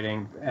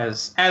upgrading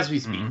as we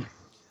speak.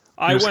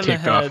 I just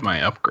kicked off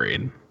my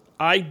upgrade.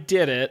 I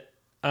did it.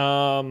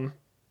 And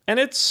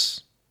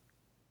it's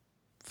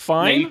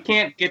fine. Yeah, you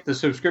can't get the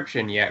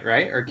subscription yet,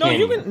 right? Or no,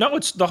 you can. No,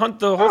 it's the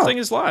whole thing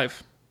is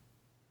live.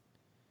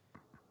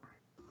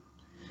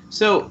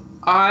 So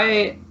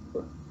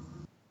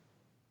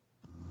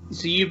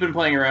you've been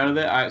playing around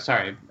with it? I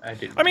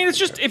didn't. I mean, it's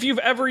just if you've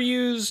ever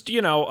used,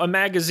 a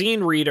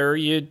magazine reader,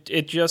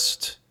 it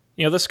just,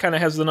 this kind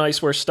of has the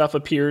nice where stuff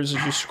appears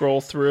as you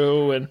scroll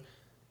through, and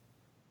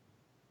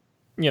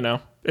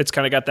it's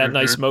kind of got that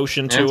nice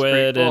motion to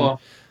it, cool.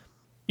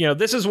 And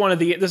this is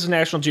this is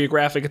National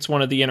Geographic. It's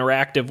one of the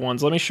interactive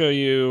ones. Let me show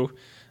you.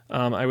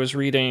 Was I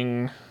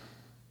reading?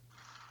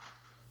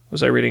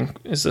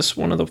 Is this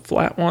one of the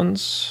flat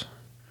ones?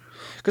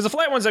 Because the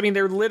flat ones, I mean,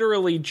 they're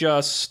literally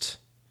just.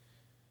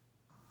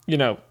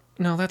 No,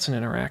 that's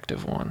an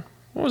interactive one.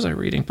 What was I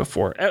reading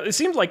before? It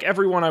seemed like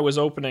every one I was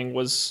opening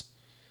was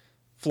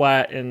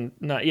flat and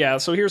not... Yeah,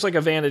 so here's like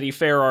a Vanity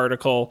Fair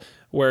article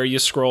where you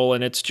scroll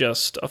and it's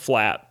just a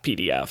flat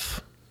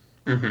PDF.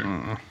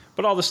 Mm-hmm.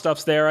 But all the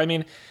stuff's there. I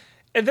mean,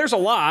 and there's a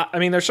lot. I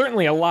mean, there's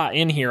certainly a lot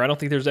in here. I don't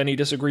think there's any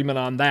disagreement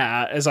on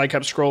that. As I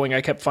kept scrolling,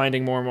 I kept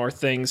finding more and more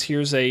things.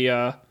 Here's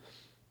a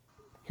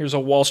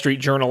Wall Street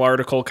Journal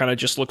article. Kind of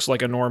just looks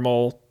like a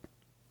normal,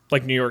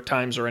 like New York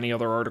Times or any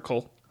other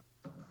article.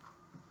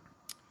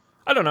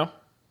 I don't know.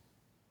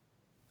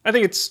 I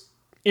think it's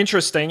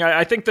interesting.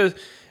 I think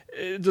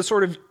the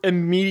sort of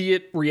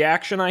immediate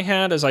reaction I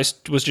had as I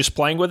was just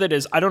playing with it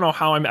is, I don't know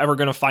how I'm ever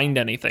going to find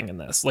anything in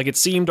this. Like, it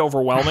seemed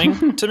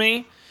overwhelming to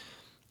me.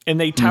 And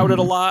they touted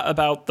a lot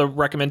about the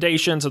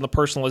recommendations and the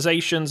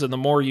personalizations and the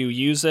more you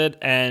use it.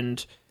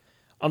 And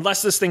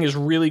unless this thing is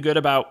really good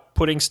about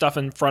putting stuff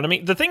in front of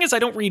me. The thing is, I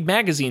don't read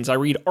magazines. I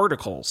read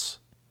articles.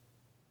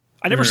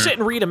 I never sit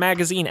and read a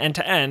magazine end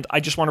to end. I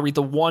just want to read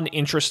the one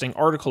interesting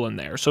article in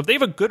there. So if they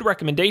have a good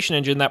recommendation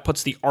engine that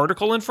puts the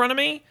article in front of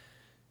me,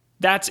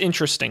 that's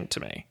interesting to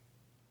me.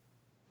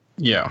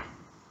 Yeah,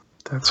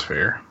 that's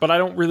fair. But I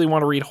don't really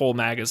want to read whole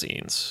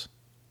magazines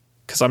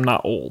because I'm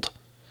not old.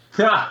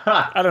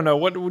 I don't know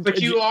what.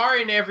 But you are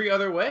in every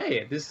other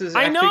way. This is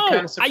actually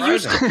kind of surprising. I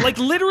used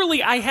to,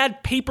 literally, I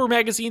had paper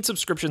magazine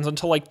subscriptions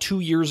until 2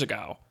 years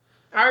ago.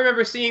 I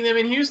remember seeing them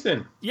in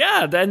Houston.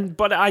 Yeah,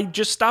 but I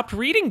just stopped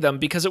reading them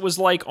because it was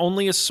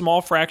only a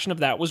small fraction of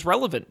that was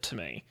relevant to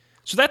me.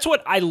 So that's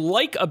what I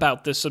like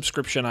about this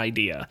subscription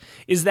idea,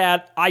 is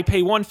that I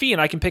pay one fee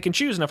and I can pick and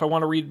choose. And if I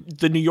want to read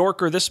The New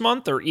Yorker this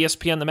month or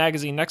ESPN the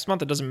magazine next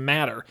month, it doesn't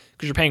matter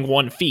because you're paying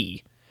one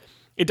fee.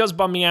 It does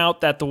bum me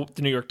out that the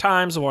New York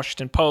Times, the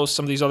Washington Post,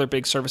 some of these other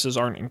big services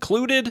aren't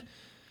included.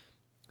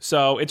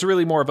 So it's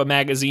really more of a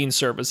magazine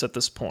service at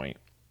this point.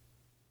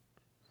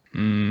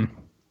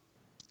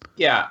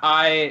 Yeah,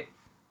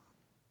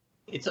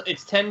 it's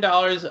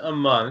 $10 a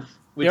month,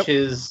 which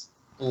is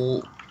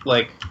what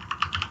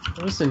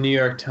was the New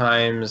York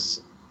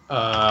Times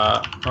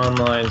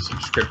online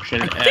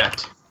subscription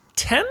at?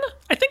 10?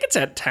 I think it's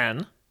at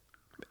 10.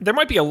 There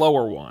might be a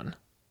lower one.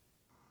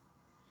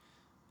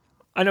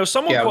 I know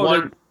someone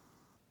quoted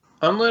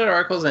unlimited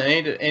articles on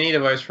any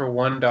device for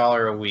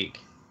 $1 a week.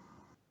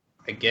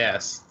 I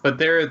guess, but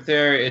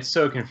it's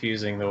so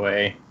confusing the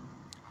way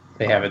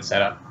they have it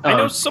set up. I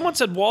know someone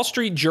said Wall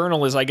Street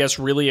Journal is, I guess,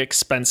 really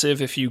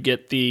expensive if you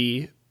get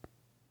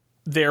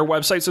their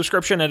website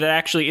subscription, and it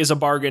actually is a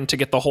bargain to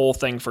get the whole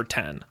thing for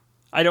 $10.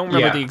 I don't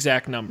remember the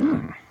exact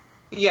number.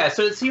 Yeah,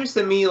 so it seems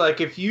to me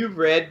like if you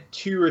read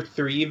 2 or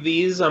 3 of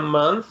these a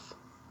month,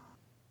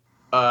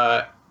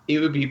 it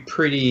would be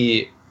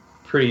pretty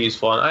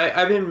useful. And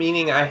I've been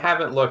meaning, I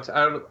haven't looked,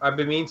 I've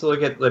been meaning to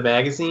look at the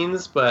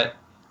magazines, but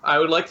I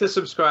would like to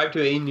subscribe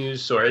to a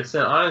news source.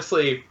 And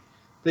honestly,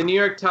 the New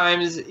York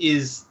Times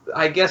is,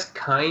 I guess,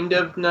 kind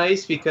of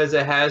nice because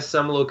it has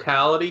some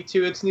locality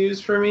to its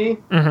news for me.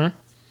 Mm-hmm.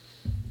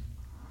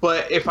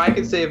 But if I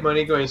could save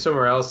money going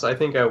somewhere else, I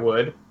think I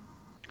would.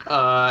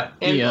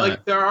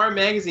 Like there are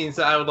magazines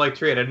that I would like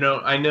to read.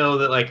 I know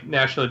that like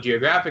National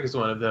Geographic is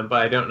one of them,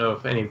 but I don't know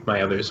if any of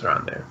my others are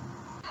on there.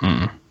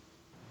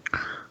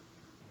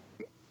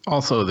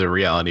 Also, the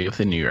reality of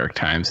the New York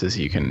Times is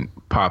you can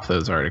pop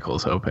those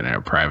articles open in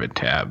a private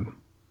tab.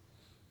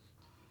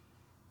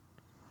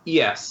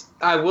 Yes,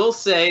 I will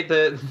say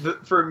that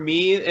for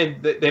me,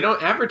 and they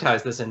don't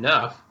advertise this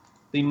enough,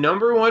 the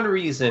number one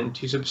reason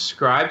to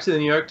subscribe to the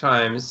New York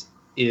Times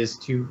is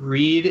to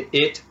read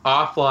it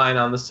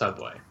offline on the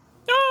subway.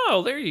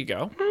 Oh, there you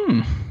go.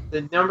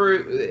 The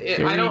number,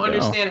 I don't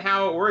understand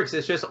how it works.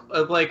 It's just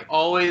like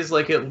always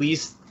like at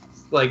least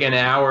like an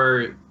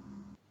hour,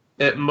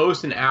 at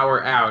most an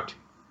hour out,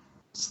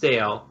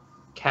 stale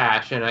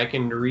cache, and I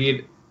can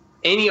read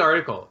any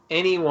article,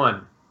 any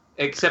one,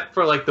 except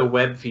for like the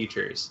web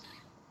features.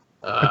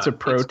 That's a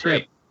pro tip.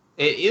 Great.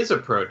 It is a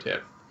pro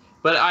tip.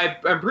 But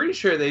I'm pretty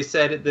sure they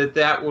said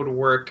that would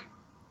work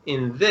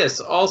in this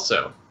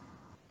also.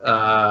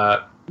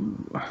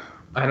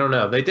 I don't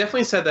know. They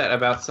definitely said that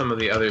about some of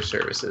the other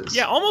services.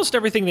 Yeah, almost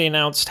everything they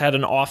announced had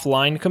an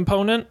offline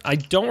component. I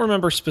don't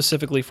remember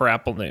specifically for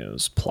Apple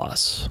News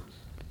Plus.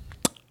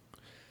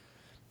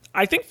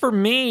 I think for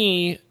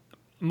me,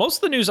 most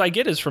of the news I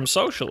get is from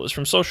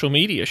social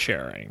media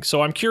sharing.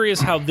 So I'm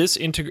curious how this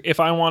if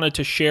I wanted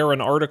to share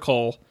an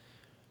article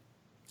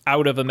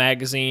out of a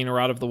magazine or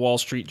out of the Wall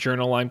Street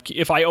Journal,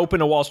 if I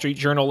open a Wall Street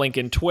Journal link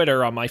in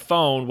Twitter on my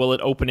phone, will it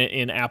open it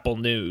in Apple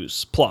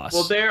News Plus?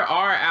 Well, there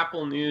are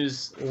Apple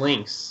News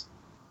links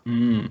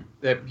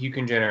that you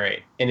can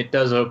generate, and it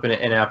does open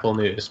it in Apple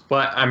News.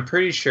 But I'm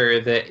pretty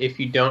sure that if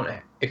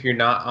you're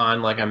not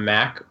on like a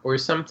Mac or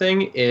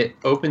something, it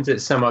opens it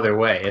some other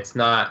way. It's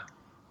not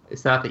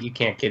that you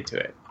can't get to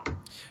it.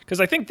 Because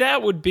I think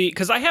that would be...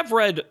 Because I have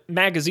read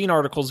magazine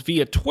articles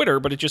via Twitter,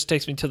 but it just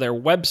takes me to their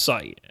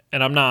website,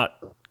 and I'm not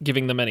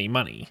giving them any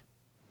money.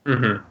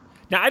 Mm-hmm.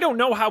 Now, I don't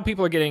know how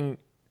people are getting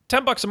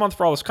 $10 a month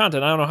for all this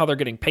content. I don't know how they're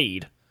getting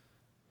paid.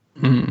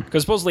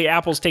 Because supposedly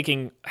Apple's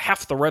taking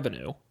half the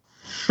revenue,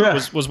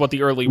 was what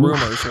the early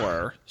rumors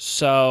were.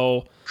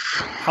 So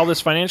how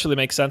this financially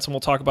makes sense, and we'll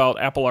talk about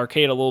Apple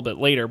Arcade a little bit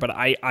later, but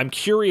I'm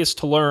curious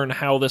to learn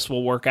how this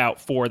will work out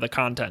for the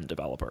content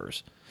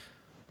developers.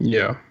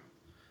 Yeah.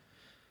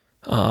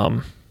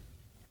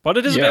 But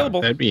it is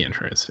available. That'd be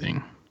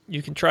interesting.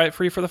 You can try it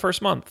free for the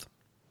first month.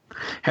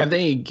 Have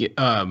they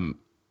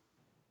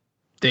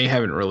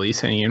haven't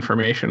released any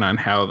information on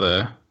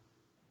how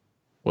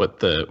what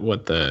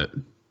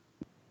the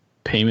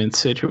payment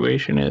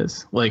situation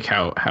is? Like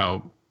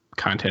how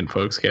content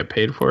folks get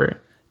paid for it?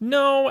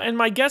 No, and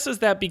my guess is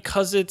that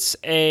because it's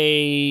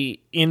a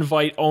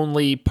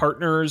invite-only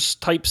partners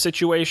type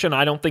situation,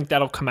 I don't think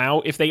that'll come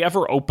out. If they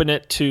ever open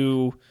it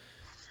to...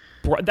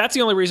 That's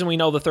the only reason we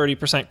know the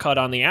 30% cut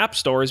on the App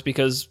Store is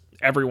because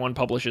everyone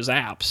publishes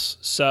apps.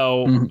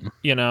 So,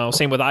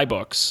 same with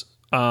iBooks.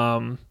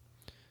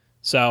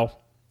 So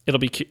it'll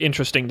be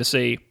interesting to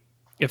see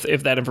if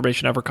that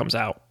information ever comes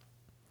out.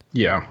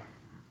 Yeah.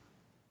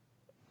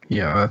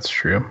 Yeah, that's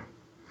true.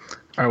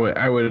 I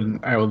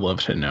would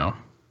love to know.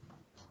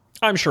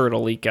 I'm sure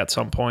it'll leak at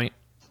some point.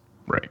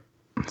 Right.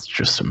 It's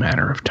just a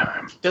matter of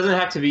time. It doesn't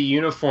have to be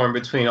uniform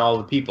between all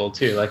the people,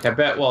 too. Like, I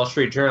bet Wall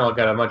Street Journal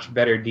got a much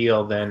better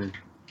deal than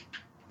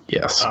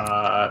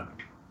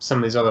some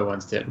of these other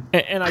ones did.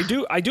 And I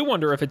do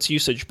wonder if it's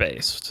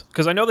usage-based.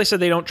 Because I know they said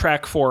they don't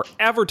track for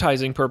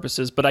advertising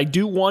purposes, but I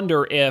do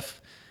wonder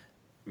if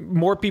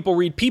more people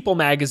read People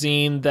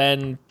magazine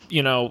than,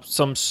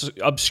 some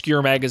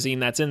obscure magazine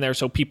that's in there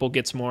so People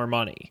gets more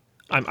money.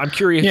 I'm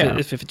curious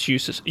if it's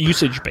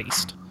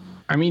usage-based.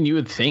 I mean, you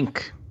would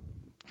think...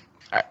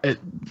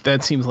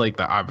 that seems like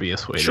the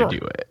obvious way to do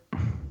it.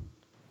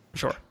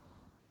 Sure.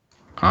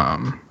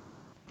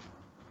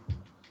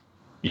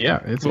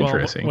 Yeah, it's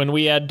interesting. When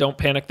we add Don't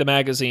Panic the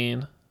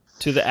Magazine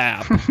to the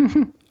app,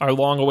 our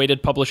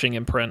long-awaited publishing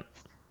imprint,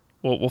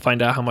 we'll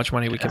find out how much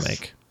money we can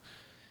make.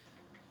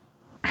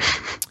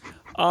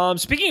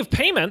 Speaking of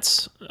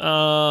payments,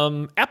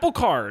 Apple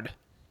Card.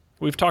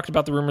 We've talked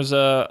about the rumors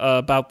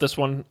about this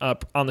one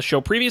on the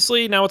show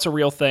previously. Now it's a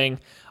real thing.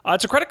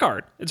 It's a credit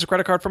card. It's a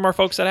credit card from our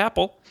folks at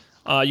Apple.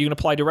 You can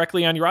apply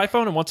directly on your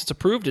iPhone, and once it's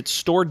approved, it's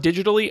stored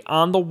digitally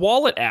on the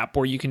Wallet app,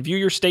 where you can view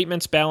your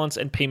statements, balance,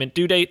 and payment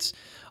due dates.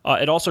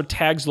 It also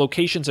tags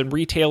locations and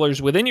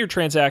retailers within your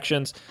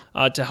transactions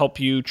to help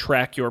you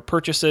track your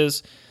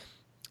purchases.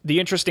 The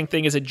interesting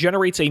thing is it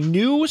generates a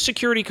new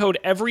security code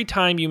every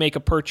time you make a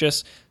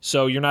purchase,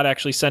 so you're not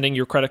actually sending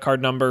your credit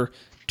card number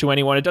to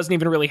anyone. It doesn't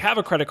even really have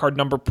a credit card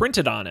number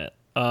printed on it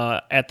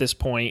at this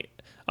point.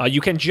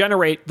 You can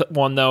generate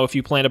one, though, if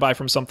you plan to buy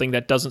from something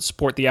that doesn't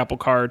support the Apple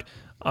Card,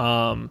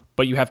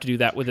 but you have to do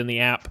that within the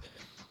app.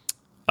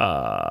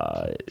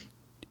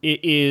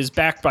 It is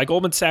backed by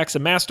Goldman Sachs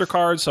and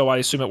MasterCard, so I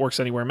assume it works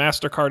anywhere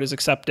MasterCard is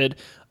accepted.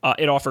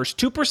 It offers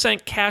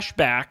 2% cash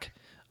back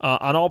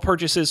on all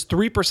purchases,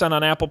 3%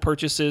 on Apple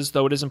purchases,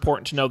 though it is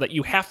important to know that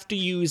you have to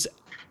use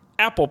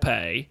Apple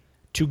Pay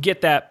to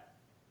get that.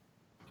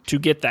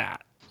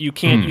 You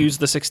can't use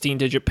the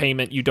 16-digit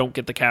payment. You don't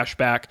get the cash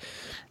back.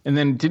 And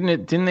then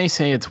didn't they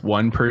say it's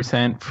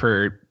 1%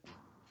 for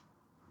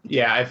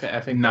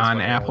I think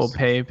non-Apple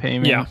Pay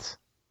payments?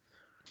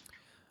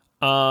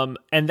 Yeah.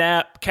 And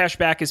that cash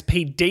back is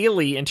paid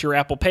daily into your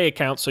Apple Pay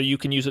account, so you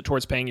can use it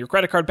towards paying your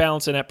credit card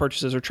balance, in-app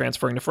purchases, or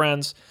transferring to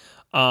friends.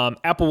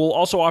 Apple will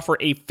also offer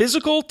a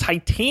physical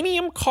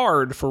titanium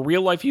card for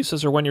real-life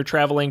uses or when you're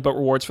traveling, but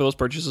rewards for those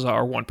purchases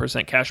are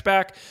 1% cash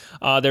back.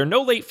 There are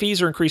no late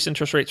fees or increased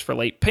interest rates for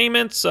late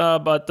payments,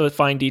 but the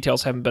fine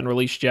details haven't been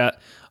released yet.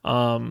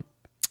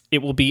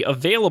 It will be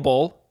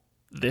available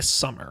this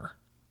summer.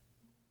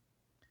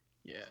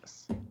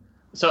 Yes.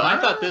 So I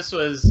thought this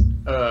was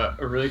a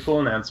really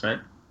cool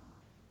announcement.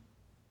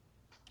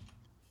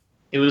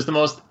 It was the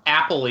most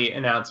Apple-y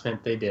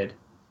announcement they did.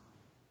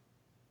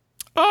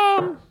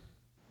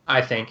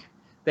 I think.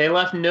 They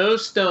left no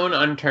stone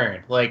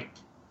unturned. Like,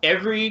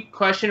 every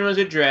question was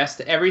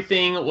addressed.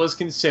 Everything was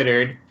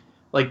considered.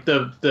 Like,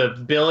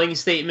 the billing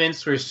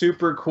statements were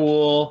super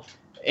cool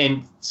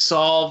and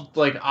solved,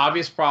 like,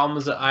 obvious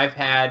problems that I've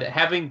had.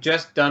 Having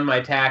just done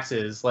my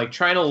taxes, like,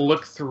 trying to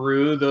look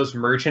through those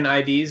merchant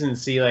IDs and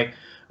see, like,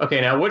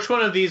 okay, now which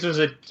one of these was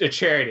a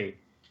charity?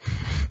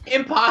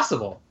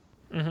 Impossible.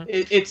 Mm-hmm.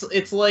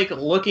 It's like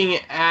looking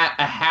at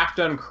a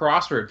half-done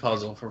crossword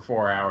puzzle for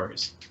 4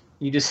 hours.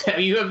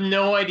 You have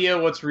no idea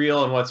what's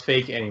real and what's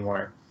fake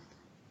anymore.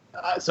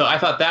 So I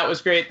thought that was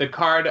great. The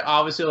card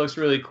obviously looks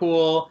really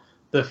cool.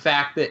 The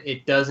fact that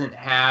it doesn't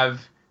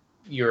have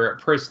your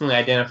personally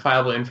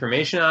identifiable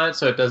information on it,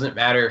 so it doesn't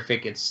matter if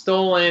it gets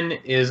stolen,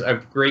 is a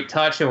great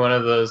touch and one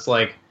of those,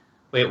 like,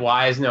 wait,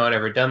 why has no one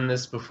ever done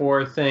this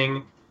before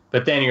thing?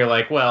 But then you're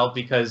like, well,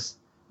 because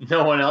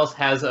no one else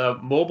has a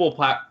mobile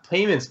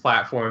payments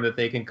platform that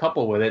they can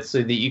couple with it so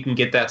that you can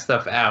get that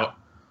stuff out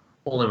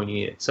only when you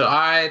need it. So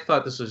I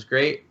thought this was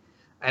great.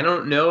 I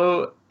don't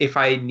know if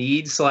I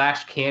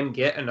need/can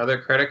get another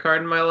credit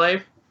card in my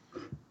life.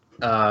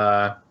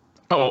 Oh,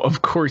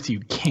 of course you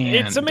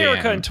can. It's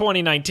America Dan. In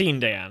 2019,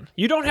 Dan.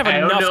 You don't have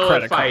enough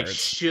credit cards. I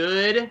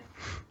should,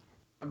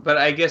 but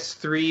I guess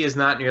 3 is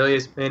not nearly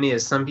as many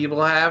as some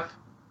people have.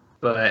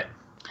 But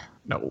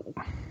no,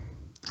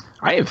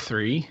 I have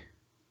 3.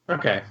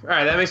 Okay, all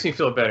right, that makes me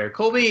feel better.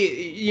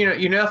 Colby,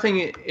 you're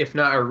nothing if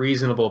not a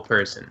reasonable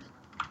person.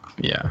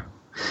 Yeah.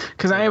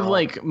 Because I have,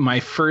 like, my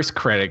first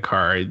credit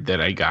card that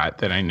I got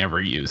that I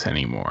never use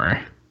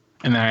anymore.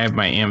 And then I have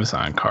my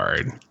Amazon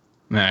card. And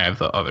then I have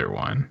the other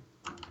one.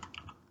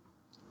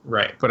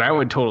 Right. But I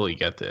would totally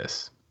get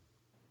this.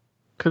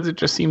 Because it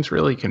just seems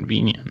really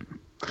convenient.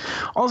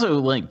 Also,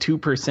 like,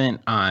 2%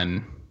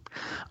 on...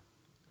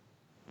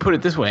 Put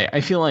it this way.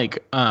 I feel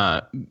like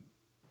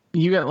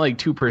you got, like,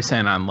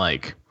 2% on,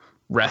 like,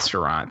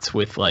 restaurants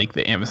with, like,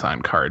 the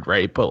Amazon card,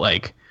 right? But,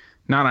 like,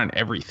 not on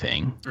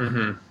everything.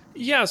 Mm-hmm.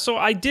 Yeah, so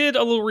I did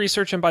a little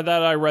research, and by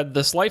that I read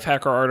this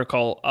Lifehacker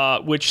article,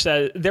 which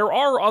said there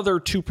are other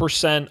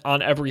 2%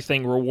 on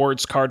everything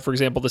rewards card. For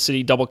example, the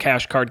Citi Double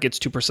Cash card gets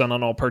 2%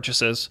 on all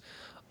purchases.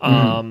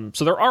 So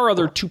there are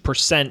other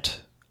 2%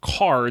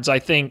 cards. I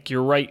think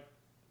you're right,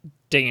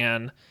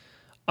 Dan,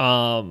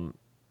 that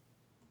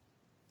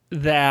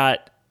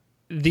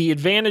the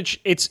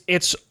advantage,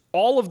 it's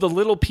all of the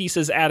little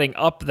pieces adding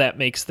up that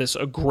makes this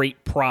a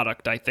great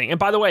product, I think. And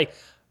by the way,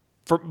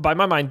 by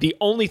my mind, the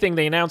only thing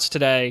they announced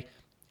today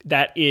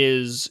that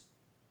is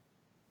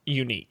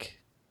unique.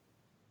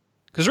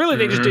 Because really,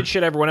 they just did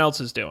shit everyone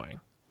else is doing.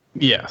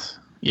 Yes.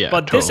 Yeah,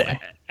 but totally. This,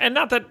 and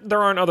not that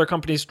there aren't other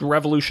companies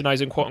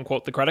revolutionizing,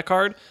 quote-unquote, the credit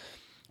card,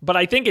 but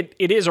I think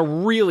it is a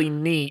really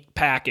neat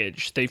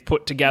package they've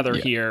put together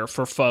here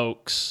for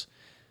folks.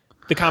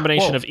 The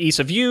combination of ease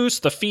of use,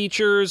 the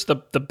features, the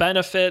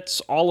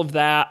benefits, all of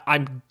that.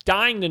 I'm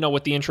dying to know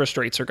what the interest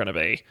rates are going to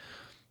be.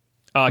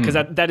 Because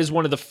that is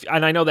one of the...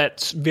 And I know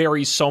that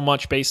varies so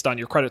much based on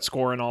your credit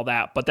score and all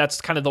that, but that's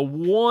kind of the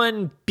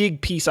one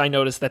big piece I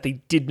noticed that they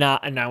did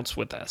not announce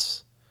with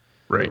this.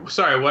 Right.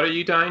 Sorry, what are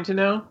you dying to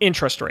know?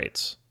 Interest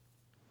rates.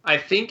 I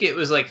think it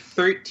was like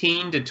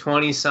 13 to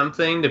 20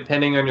 something,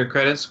 depending on your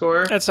credit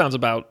score. That sounds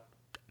about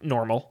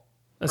normal.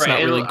 That's not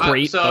really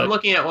great. So I'm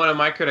looking at one of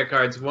my credit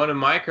cards. One of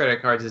my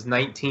credit cards is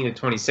 19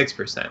 to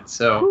 26%.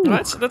 So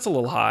that's a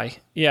little high.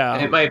 Yeah,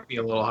 it might be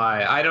a little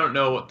high. I don't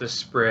know what the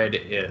spread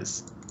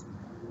is.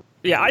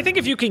 Yeah, I think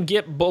if you can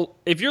get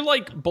if you're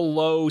like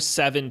below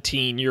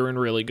 17, you're in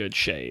really good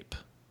shape.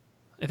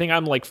 I think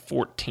I'm like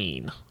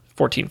 14,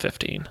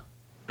 15.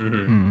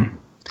 Mm-hmm.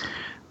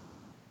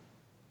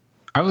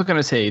 I was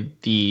gonna say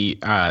the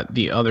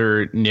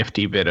other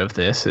nifty bit of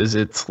this is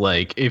it's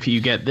like if you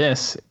get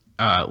this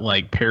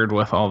like paired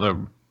with all the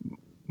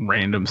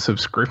random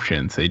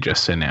subscriptions they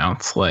just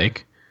announced,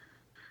 like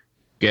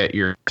get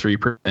your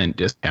 3%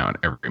 discount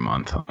every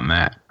month on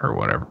that or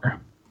whatever.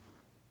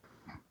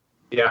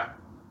 Yeah,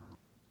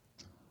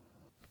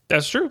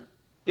 that's true.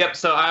 Yep.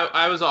 So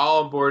I was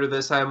all on board with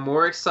this. I'm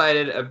more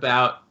excited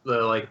about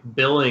the like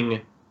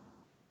billing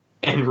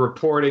and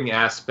reporting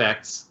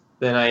aspects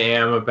than I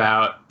am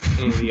about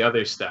any of the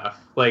other stuff.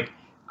 Like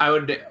I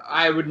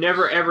would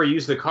never ever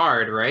use the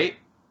card, right?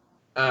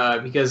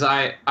 Because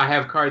I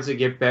have cards that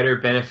get better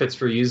benefits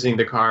for using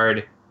the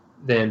card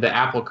than the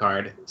Apple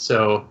Card.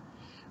 So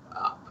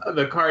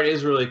the card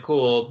is really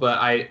cool, but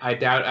I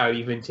doubt I would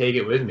even take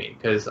it with me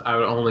because I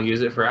would only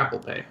use it for Apple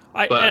Pay.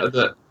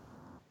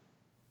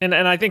 And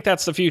I think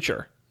that's the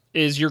future,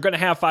 is you're going to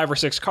have 5 or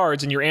 6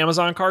 cards, and your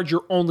Amazon card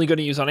you're only going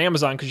to use on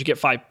Amazon because you get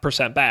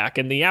 5% back,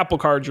 and the Apple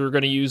card you're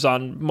going to use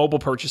on mobile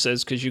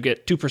purchases because you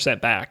get 2%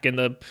 back, and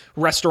the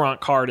restaurant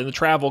card and the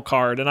travel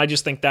card. And I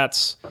just think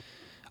that's,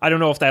 I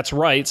don't know if that's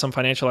right. Some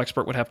financial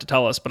expert would have to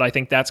tell us, but I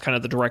think that's kind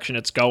of the direction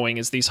it's going,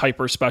 is these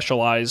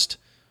hyper-specialized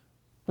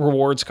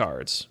rewards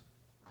cards,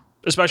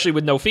 especially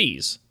with no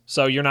fees.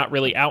 So you're not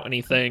really out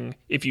anything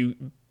if you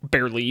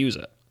barely use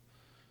it.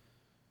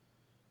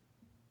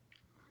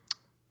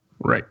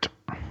 Right.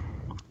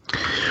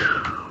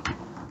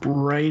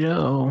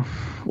 Righto.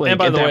 Like, and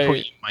by the way,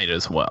 point, you might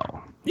as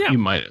well. Yeah. You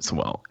might as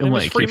well. It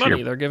was free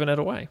money. They're giving it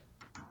away.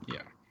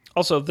 Yeah.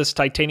 Also, this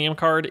titanium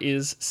card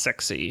is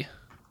sexy.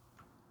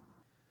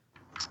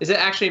 Is it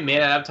actually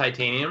made out of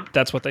titanium?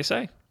 That's what they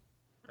say.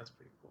 That's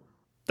pretty cool.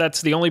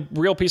 That's the only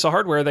real piece of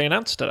hardware they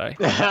announced today.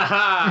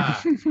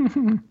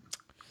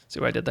 See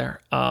what I did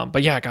there?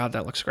 But yeah, God,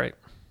 that looks great.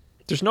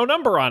 There's no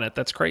number on it.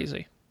 That's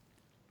crazy.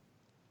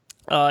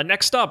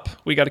 Next up,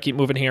 we got to keep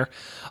moving here.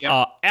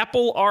 Yep.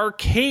 Apple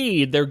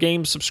Arcade, their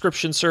game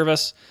subscription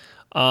service.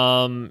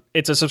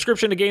 It's a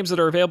subscription to games that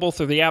are available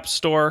through the App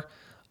Store,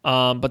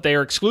 but they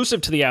are exclusive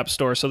to the App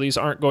Store, so these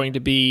aren't going to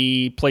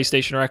be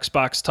PlayStation or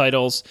Xbox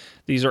titles.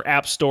 These are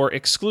App Store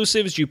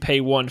exclusives. You pay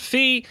one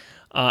fee,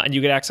 and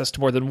you get access to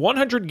more than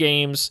 100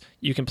 games.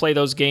 You can play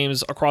those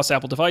games across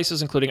Apple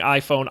devices, including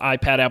iPhone,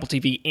 iPad, Apple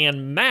TV,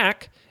 and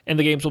Mac. And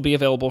the games will be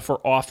available for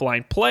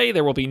offline play.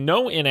 There will be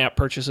no in-app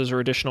purchases or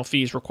additional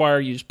fees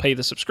required. You just pay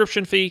the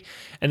subscription fee,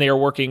 and they are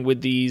working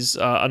with these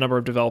a number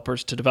of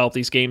developers to develop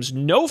these games.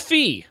 No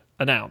fee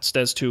announced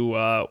as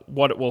to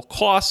what it will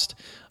cost.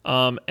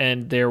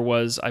 And there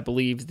was, I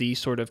believe, the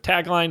sort of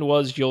tagline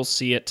was, "You'll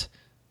see it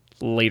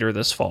later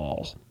this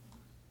fall."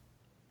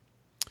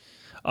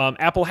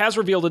 Apple has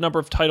revealed a number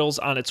of titles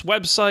on its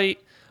website.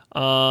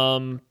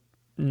 None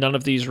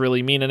of these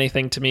really mean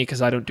anything to me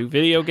because I don't do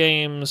video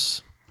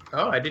games.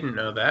 Oh, I didn't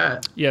know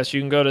that. Yes,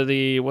 you can go to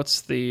the, I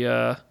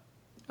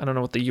don't know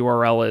what the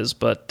URL is,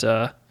 but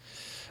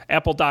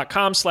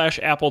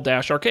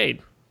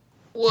apple.com/apple-arcade.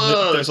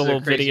 Whoa, there's a little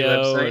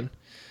video. And,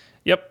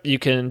 yep, you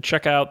can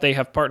check out. They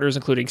have partners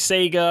including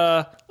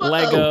Sega,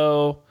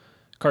 Lego,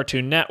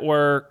 Cartoon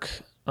Network.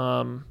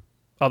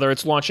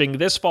 It's launching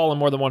this fall in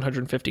more than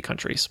 150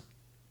 countries.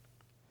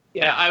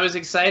 Yeah, I was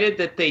excited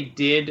that they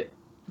did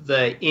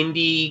the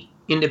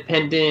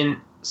independent,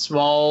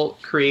 small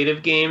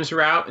creative games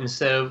route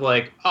instead of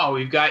like, oh,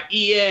 we've got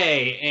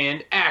EA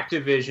and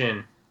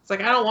Activision. It's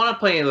like, I don't want to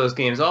play any of those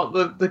games. All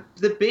the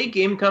big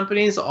game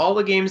companies, all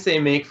the games they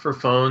make for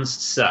phones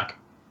suck.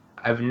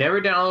 I've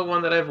never downloaded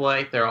one that I've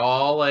liked. They're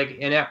all like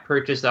in-app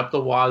purchase up the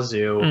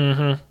wazoo.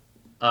 Mm-hmm.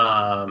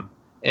 And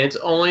it's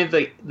only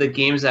the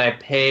games that I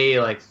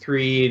pay like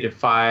 $3 to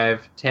 $5,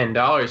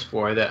 $10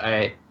 for that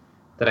I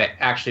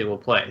actually will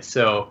play.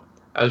 So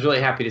I was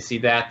really happy to see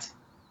that.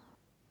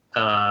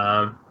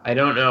 I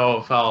don't know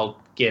if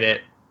I'll get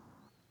it.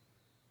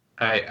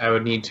 I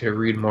would need to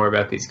read more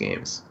about these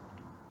games.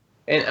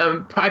 And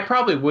I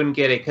probably wouldn't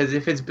get it because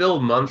if it's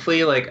billed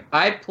monthly, like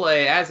I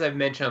play, as I've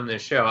mentioned on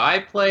this show, I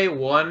play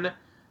one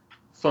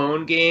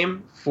phone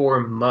game for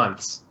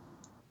months.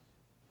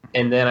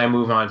 And then I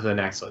move on to the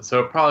next one.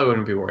 So it probably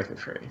wouldn't be worth it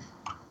for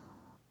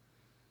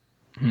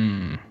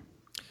me.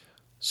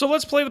 So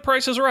let's play The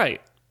Price is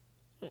Right.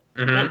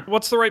 Mm-hmm.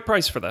 What's the right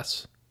price for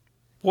this?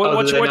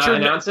 What's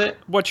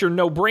your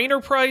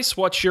no-brainer price?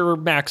 What's your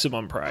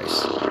maximum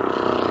price?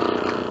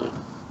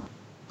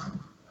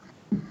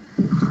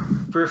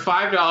 For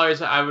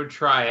 $5, I would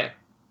try it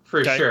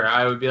for sure.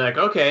 I would be like,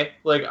 okay,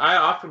 like I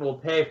often will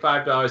pay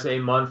 $5 a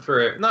month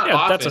for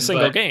that's a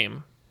single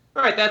game.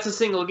 All right, that's a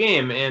single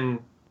game, and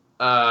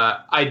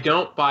I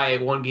don't buy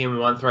one game a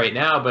month right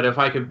now. But if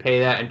I could pay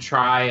that and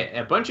try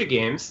a bunch of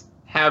games,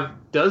 have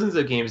dozens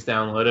of games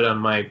downloaded on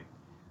my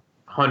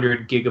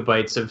 100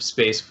 gigabytes of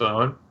space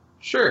phone.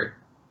 Sure.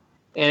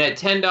 And at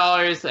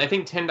 $10, I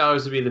think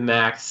 $10 would be the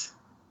max.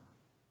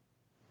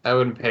 I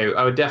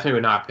would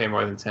definitely not pay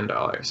more than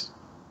 $10.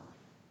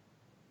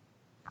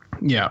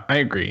 Yeah, I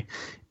agree.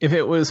 If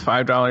it was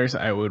 $5,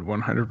 I would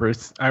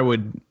 100%. I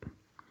would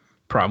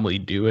probably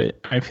do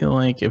it. I feel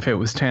like if it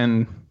was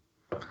 10,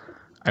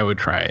 I would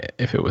try it.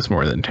 If it was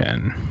more than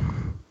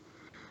 10,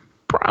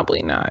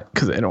 probably not,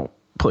 because I don't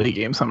play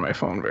games on my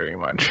phone very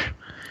much.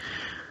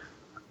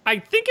 I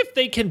think if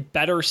they can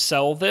better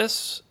sell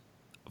this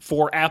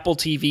for Apple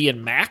TV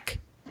and Mac,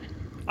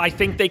 I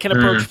think they can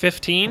approach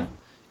 15.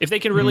 If they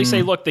can really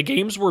say, look, the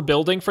games we're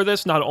building for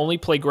this not only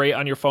play great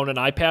on your phone and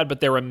iPad, but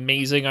they're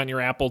amazing on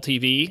your Apple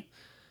TV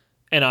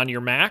and on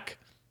your Mac,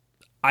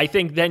 I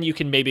think then you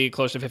can maybe get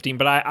close to 15.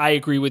 But I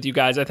agree with you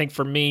guys. I think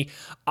for me,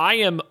 I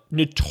am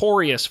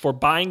notorious for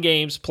buying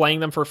games, playing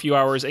them for a few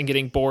hours, and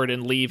getting bored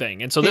and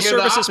leaving. And so this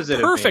service is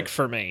perfect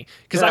for me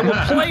because I will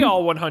play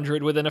all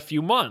 100 within a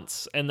few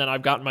months, and then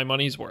I've gotten my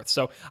money's worth.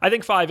 So I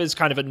think 5 is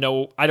kind of a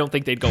no. I don't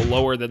think they'd go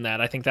lower than that.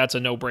 I think that's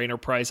a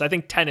no-brainer price. I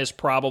think 10 is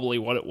probably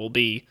what it will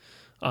be,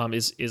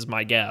 is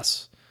my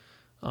guess.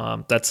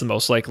 That's the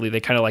most likely. They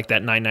kind of like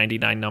that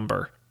 $9.99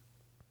 number.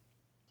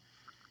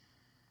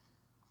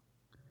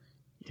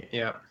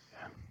 Yeah,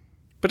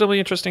 but it'll be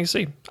interesting to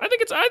see. I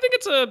think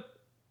it's a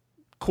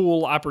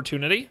cool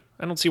opportunity.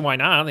 I don't see why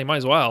not. They might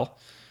as well.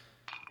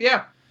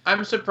 Yeah,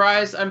 I'm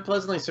surprised. I'm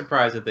pleasantly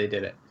surprised that they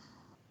did it.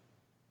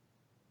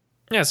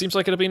 Yeah, it seems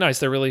like it'll be nice.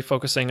 They're really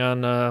focusing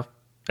on,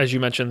 as you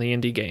mentioned, the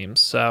indie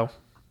games. So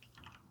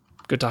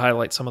good to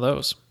highlight some of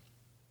those.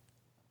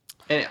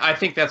 And I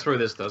think that's where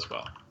this does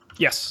well.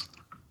 Yes.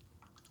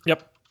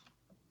 Yep.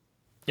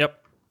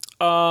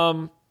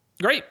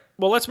 Great.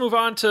 Well, let's move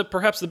on to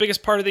perhaps the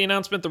biggest part of the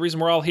announcement, the reason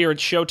we're all here at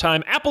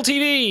Showtime, Apple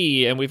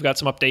TV. And we've got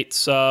some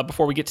updates.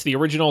 Before we get to the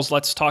originals,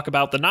 let's talk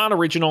about the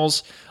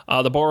non-originals,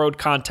 the borrowed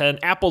content,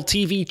 Apple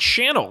TV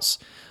channels,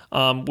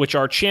 which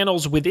are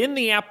channels within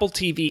the Apple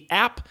TV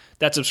app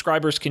that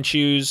subscribers can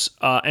choose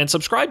and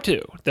subscribe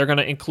to. They're going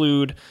to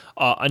include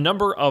a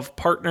number of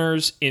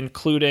partners,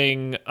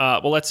 including,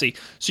 let's see.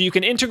 So you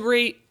can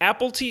integrate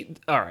Apple TV.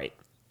 All right.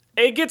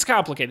 It gets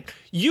complicated.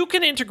 You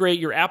can integrate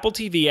your Apple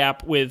TV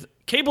app with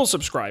cable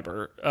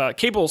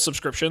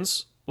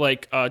subscriptions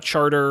like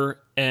Charter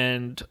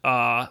and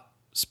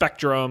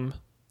Spectrum.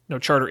 No,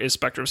 Charter is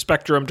Spectrum.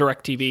 Spectrum,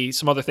 DirecTV,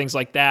 some other things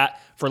like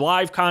that. For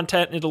live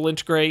content, it'll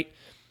integrate.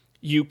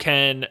 You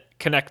can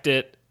connect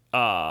it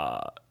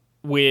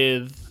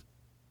with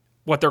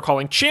what they're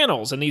calling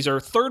channels, and these are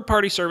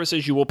third-party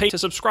services you will pay to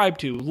subscribe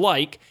to,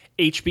 like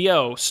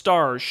HBO,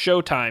 Starz,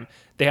 Showtime.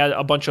 They had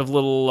a bunch of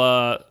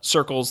little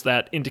circles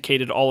that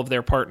indicated all of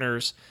their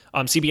partners.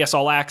 CBS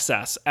All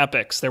Access,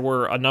 Epix, there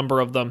were a number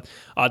of them.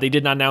 They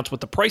did not announce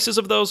what the prices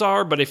of those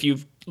are, but if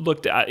you've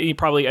looked at, you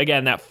probably,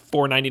 again, that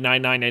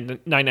 $4.99,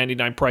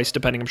 $9.99 price,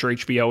 depending, I'm sure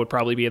HBO would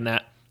probably be in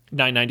that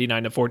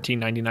 $9.99 to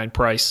 $14.99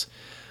 price.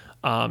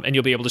 And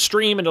you'll be able to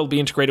stream, and it'll be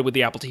integrated with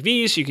the Apple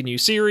TV, so you can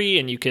use Siri,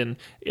 and you can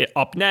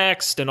Up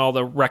Next, and all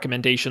the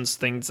recommendations,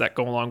 things that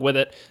go along with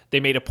it.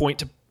 They made a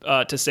point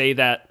to say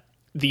that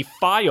the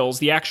files,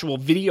 the actual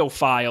video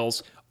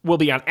files, will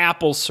be on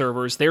Apple's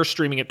servers. They're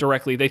streaming it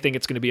directly. They think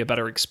it's going to be a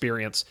better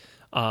experience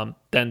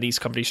than these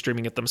companies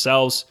streaming it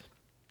themselves.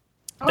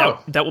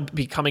 That will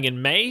be coming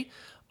in May.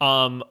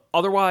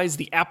 Otherwise,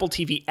 the Apple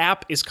TV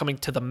app is coming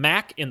to the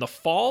Mac in the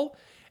fall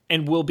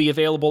and will be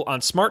available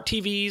on smart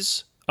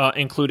TVs,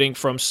 including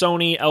from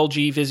Sony,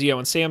 LG, Vizio,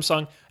 and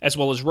Samsung, as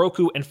well as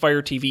Roku and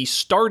Fire TV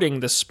starting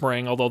this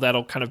spring, although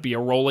that'll kind of be a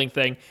rolling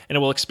thing, and it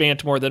will expand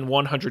to more than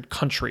 100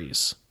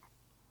 countries.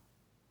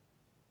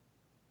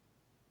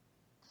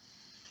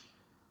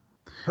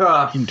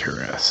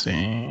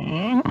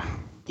 Interesting.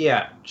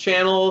 Yeah,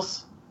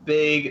 channels,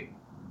 big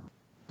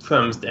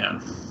thumbs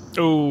down.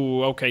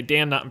 Oh, okay.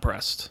 Dan, not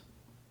impressed.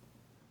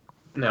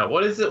 No,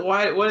 what is it?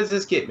 Why? What does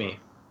this get me?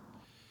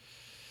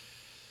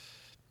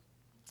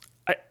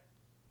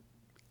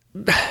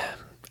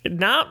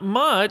 Not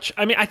much.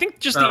 I mean, I think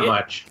just not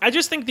much. I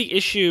just think the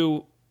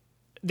issue,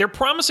 they're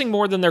promising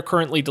more than they're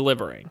currently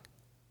delivering,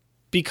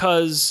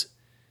 because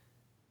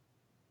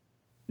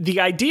the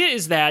idea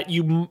is that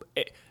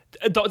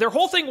their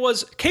whole thing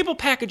was cable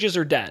packages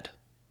are dead.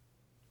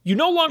 You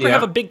no longer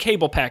have a big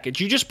cable package.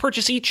 You just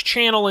purchase each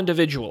channel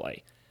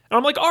individually. And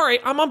I'm like, all right,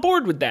 I'm on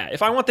board with that.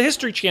 If I want the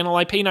History Channel,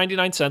 I pay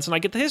 99 cents and I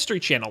get the History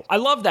Channel. I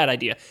love that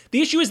idea.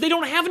 The issue is they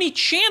don't have any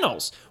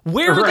channels.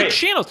 Where are the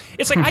channels?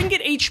 It's like I can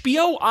get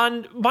HBO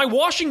on my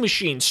washing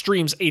machine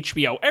streams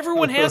HBO.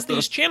 Everyone has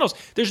these channels.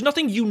 There's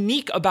nothing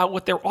unique about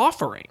what they're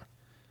offering.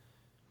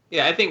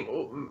 Yeah,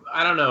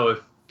 I don't know if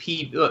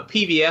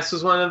PBS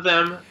was one of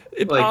them.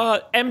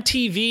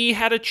 MTV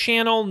had a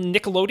channel,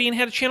 Nickelodeon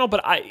had a channel,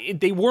 but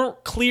they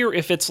weren't clear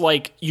if it's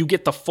like you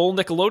get the full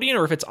Nickelodeon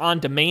or if it's on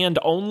demand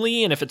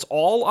only, and if it's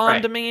all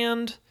on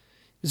demand.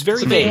 It's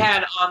very vague. They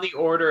had on the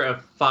order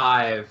of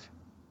 5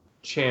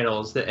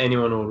 channels that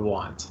anyone would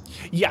want.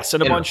 Yes,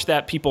 and a bunch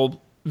that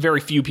very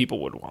few people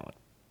would want.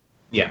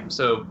 Yeah,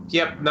 so,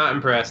 not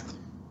impressed.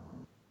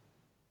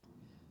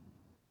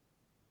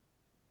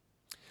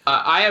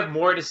 I have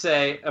more to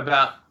say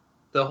about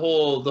the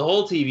whole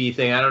TV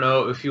thing. I don't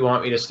know if you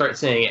want me to start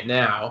saying it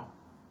now.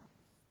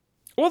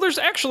 Well, there's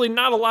actually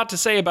not a lot to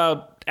say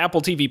about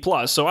Apple TV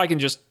Plus, so I can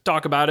just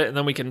talk about it and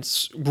then we can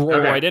roll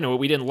right into it.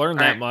 We didn't learn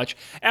that much.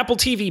 Apple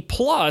TV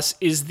Plus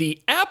is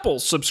the Apple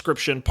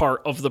subscription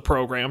part of the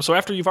program. So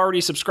after you've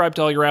already subscribed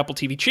to all your Apple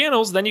TV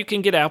channels, then you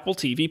can get Apple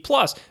TV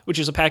Plus, which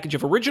is a package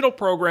of original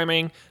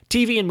programming,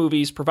 TV and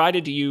movies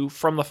provided to you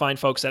from the fine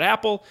folks at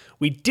Apple.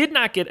 We did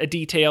not get a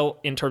detail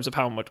in terms of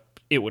how much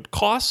it would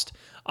cost.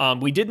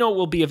 We did know it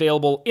will be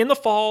available in the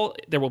fall.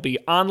 There will be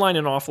online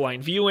and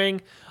offline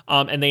viewing.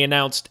 And they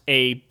announced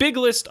a big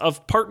list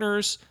of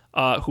partners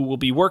who will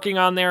be working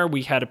on there.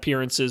 We had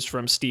appearances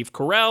from Steve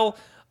Carell,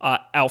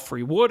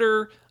 Alfre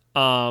Woodard,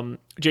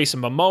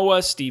 Jason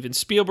Momoa, Steven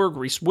Spielberg,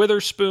 Reese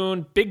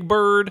Witherspoon, Big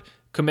Bird,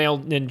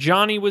 Kumail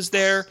Nanjiani was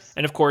there.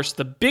 And of course,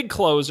 the big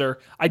closer.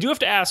 I do have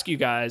to ask you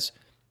guys,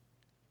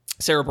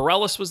 Sarah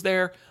Bareilles was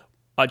there,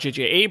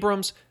 J.J.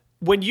 Abrams.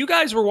 When you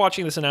guys were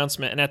watching this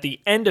announcement, and at the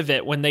end of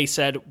it, when they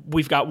said,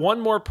 we've got one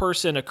more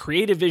person, a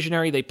creative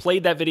visionary, they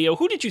played that video,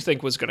 who did you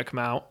think was going to come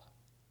out?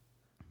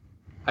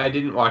 I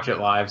didn't watch it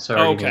live, so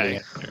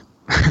okay.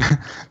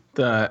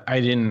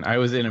 I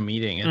was in a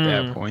meeting at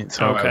that point,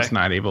 so I was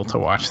not able to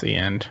watch the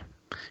end.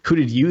 Who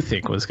did you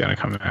think was going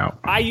to come out?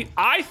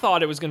 I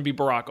thought it was going to be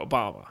Barack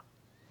Obama.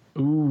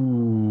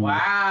 Ooh.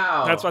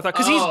 Wow. That's what I thought.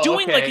 Because he's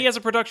doing like he has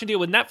a production deal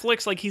with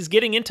Netflix, like he's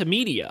getting into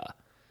media.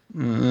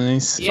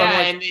 Nice.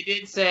 Yeah, and they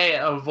did say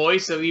a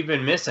voice that we've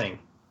been missing.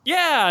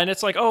 Yeah, and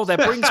it's like, oh, that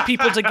brings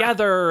people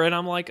together. And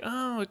I'm like,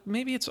 oh,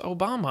 maybe it's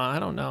Obama. I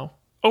don't know.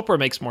 Oprah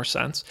makes more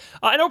sense.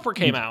 And Oprah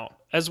came out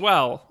as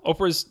well.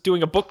 Oprah's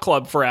doing a book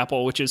club for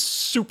Apple, which is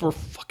super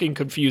fucking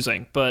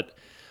confusing. But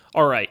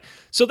all right.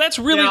 So that's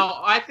really... Now,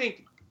 I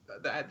think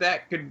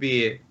that could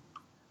be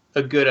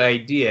a good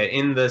idea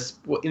in the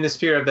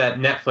sphere of that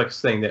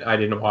Netflix thing that I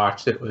didn't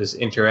watch that was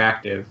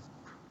interactive.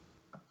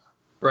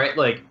 Right?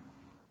 Like,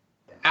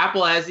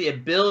 Apple has the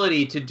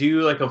ability to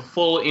do like a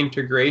full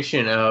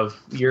integration of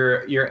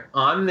you're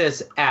on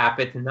this app.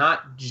 It's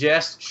not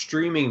just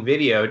streaming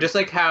video, just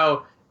like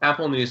how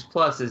Apple News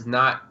Plus is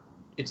not.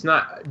 It's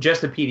not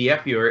just a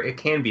PDF viewer. It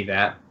can be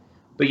that,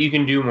 but you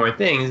can do more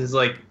things. It's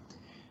like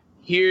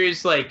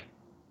here's like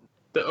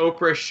the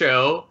Oprah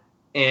show,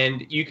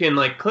 and you can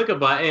like click a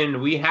button.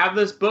 We have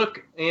this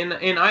book in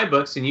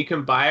iBooks, and you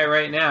can buy it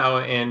right now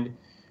and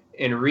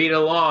read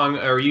along,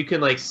 or you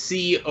can like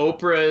see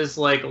Oprah's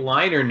like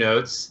liner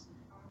notes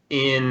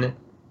in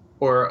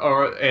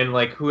and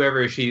like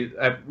whoever she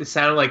it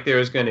sounded like there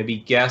was going to be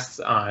guests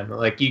on,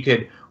 like you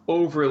could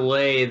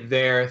overlay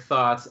their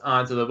thoughts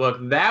onto the book.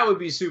 That would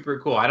be super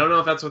cool. I don't know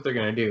if that's what they're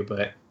going to do,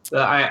 but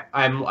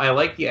I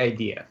like the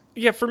idea.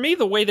 Yeah, for me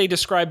the way they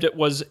described it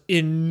was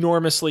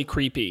enormously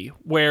creepy,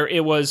 where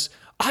it was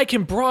I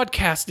can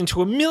broadcast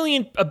into a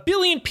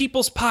billion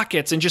people's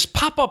pockets and just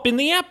pop up in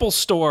the Apple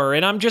Store,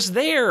 and I'm just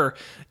there,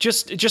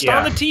 just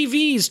on the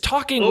TVs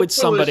talking with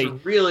somebody.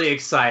 Was really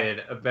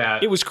excited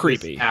about it. Was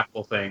creepy this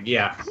Apple thing,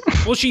 yeah.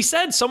 Well, she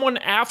said someone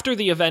after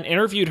the event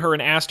interviewed her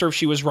and asked her if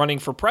she was running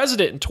for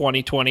president in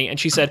 2020, and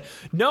she said,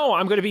 "No,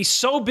 I'm going to be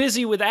so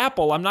busy with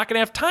Apple, I'm not going to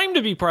have time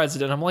to be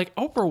president." I'm like,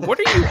 Oprah, what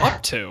are you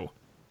up to?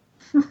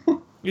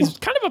 It's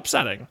kind of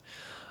upsetting.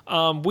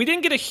 We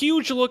didn't get a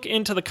huge look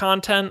into the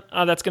content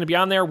that's going to be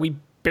on there. We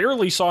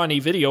barely saw any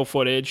video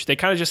footage. They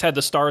kind of just had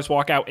the stars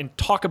walk out and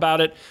talk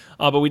about it.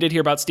 But we did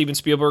hear about Steven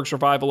Spielberg's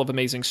revival of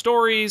Amazing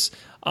Stories,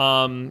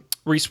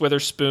 Reese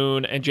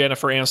Witherspoon and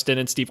Jennifer Aniston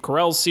in Steve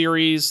Carell's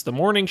series, The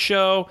Morning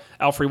Show,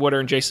 Alfre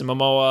Woodard and Jason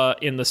Momoa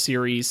in the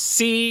series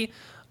C.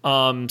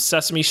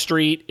 Sesame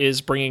Street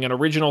is bringing an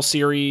original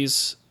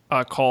series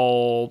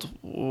called,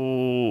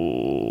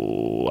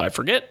 I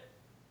forget.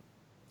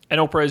 And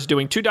Oprah is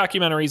doing 2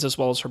 documentaries as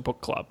well as her book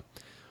club.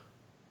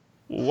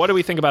 What do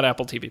we think about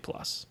Apple TV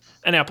Plus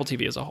and Apple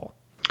TV as a whole?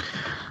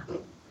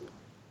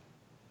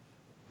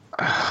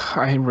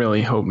 I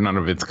really hope none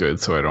of it's good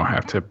so I don't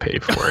have to pay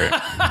for it.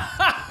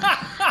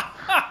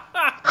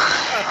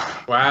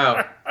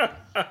 Wow.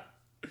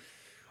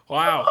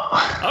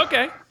 Wow.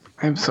 Okay.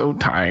 I'm so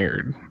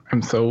tired.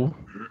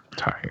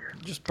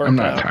 Just burnt I'm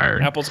not out.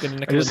 tired. Apple's going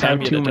to I just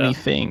have too many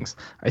things.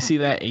 I see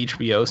that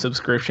HBO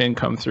subscription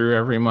come through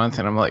every month,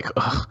 and I'm like,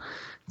 ugh,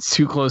 it's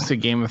too close to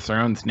Game of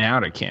Thrones now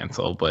to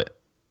cancel. But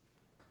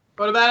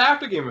what about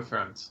after Game of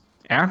Thrones?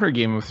 After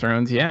Game of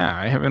Thrones, yeah,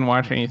 I haven't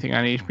watched anything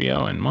on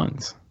HBO in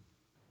months.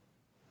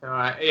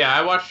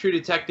 I watched True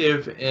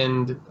Detective,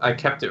 and I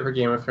kept it for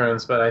Game of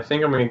Thrones, but I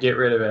think I'm going to get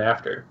rid of it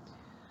after.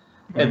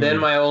 And then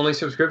my only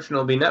subscription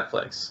will be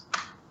Netflix.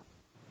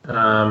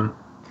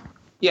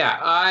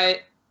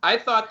 I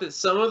thought that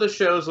some of the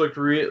shows looked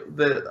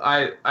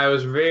I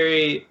was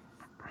very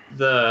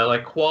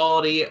the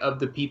quality of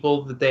the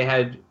people that they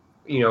had,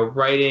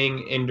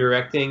 writing and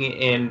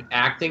directing and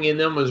acting in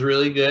them was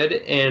really good,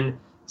 and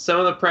some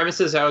of the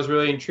premises I was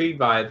really intrigued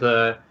by.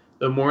 The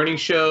morning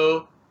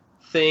show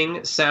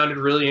thing sounded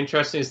really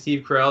interesting.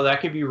 Steve Carell,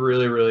 that could be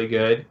really, really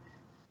good.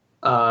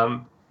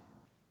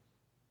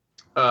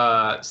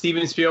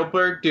 Steven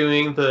Spielberg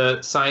doing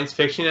the science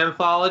fiction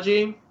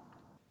anthology.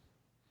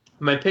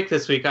 my pick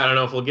this week, I don't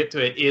know if we'll get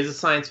to it, is a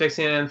science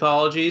fiction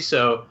anthology.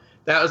 So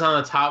that was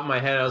on the top of my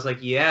head. I was like,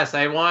 yes,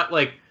 I want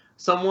like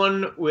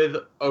someone with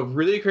a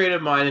really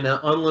creative mind and an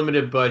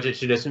unlimited budget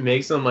to just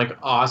make some like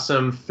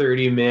awesome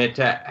 30-minute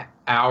to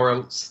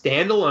hour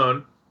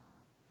standalone,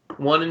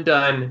 one and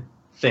done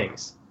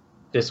things.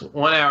 Just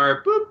 1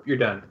 hour, boop, you're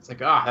done. It's like,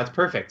 that's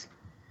perfect.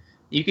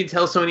 You can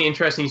tell so many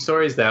interesting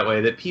stories that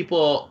way that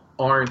people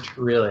aren't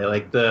really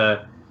like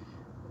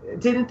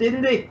Didn't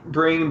they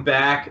bring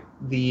back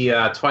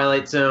the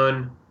Twilight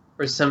Zone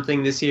or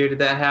something this year? Did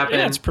that happen?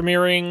 Yeah, it's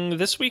premiering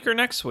this week or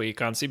next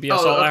week on CBS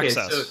All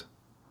Access. So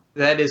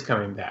that is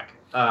coming back.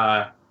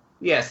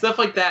 Yeah, stuff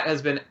like that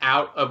has been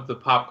out of the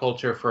pop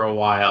culture for a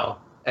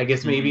while. I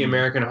guess maybe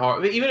American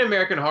Horror, even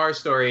American Horror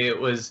Story, it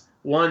was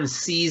one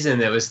season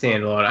that was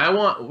standalone. I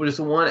want just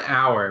 1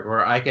 hour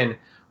where I can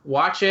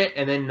watch it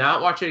and then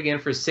not watch it again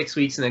for 6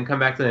 weeks and then come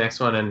back to the next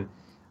one, and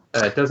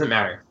it doesn't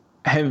matter.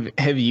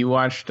 Have you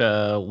watched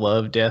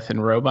Love, Death,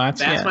 and Robots?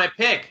 That's my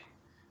pick.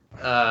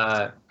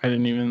 I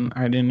didn't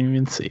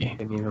even see.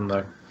 Didn't even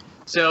look.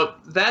 So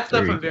that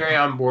stuff I'm very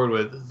on board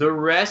with. The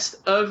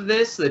rest of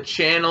this, the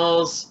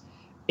channels,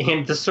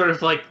 and the sort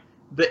of like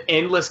the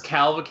endless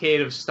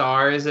cavalcade of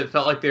stars, it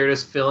felt like they were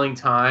just filling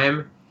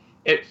time.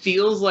 It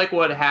feels like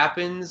what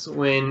happens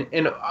when,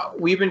 and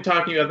we've been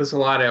talking about this a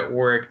lot at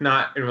work,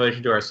 not in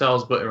relation to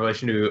ourselves, but in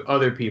relation to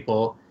other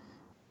people,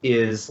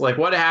 is like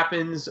what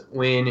happens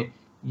when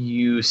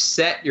you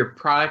set your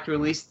product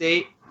release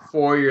date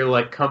for your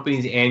like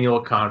company's annual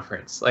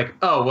conference. Like,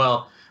 oh,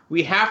 well,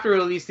 we have to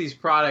release these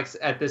products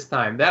at this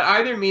time. That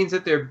either means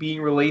that they're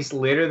being released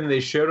later than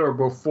they should or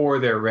before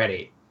they're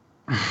ready.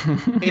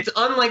 It's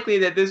unlikely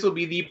that this will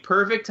be the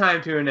perfect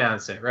time to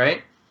announce it,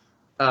 right?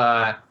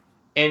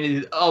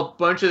 And a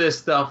bunch of this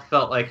stuff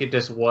felt like it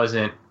just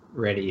wasn't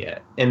ready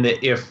yet. And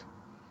that if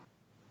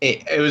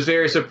it was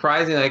very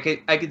surprising.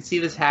 Like I could see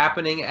this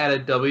happening at a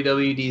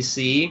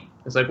WWDC.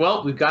 It's like,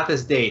 well, we've got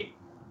this date,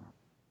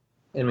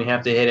 and we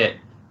have to hit it.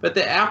 But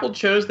the Apple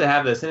chose to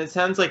have this, and it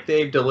sounds like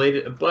they've delayed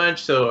it a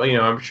bunch. So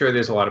I'm sure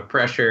there's a lot of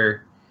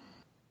pressure.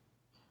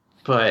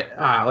 But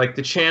like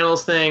the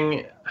channels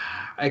thing,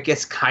 I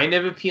guess kind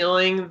of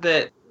appealing.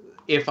 That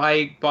if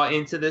I bought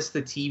into this,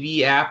 the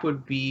TV app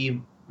would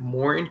be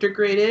more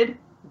integrated.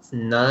 It's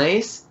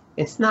nice.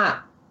 It's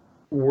not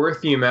worth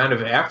the amount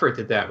of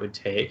effort that would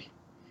take.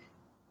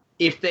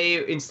 If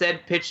they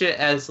instead pitch it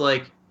as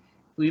like,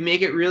 we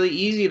make it really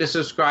easy to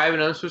subscribe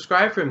and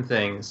unsubscribe from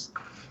things,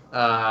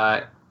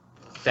 that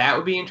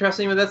would be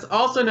interesting. But that's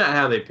also not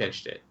how they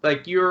pitched it.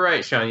 Like you were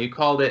right, Sean. You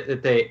called it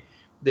that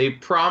they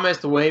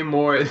promised way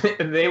more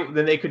than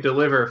they could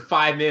deliver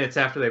 5 minutes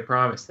after they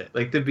promised it.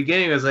 Like the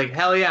beginning was like,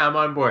 hell yeah, I'm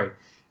on board.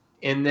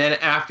 And then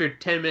after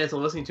 10 minutes of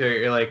listening to it,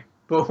 you're like,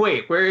 but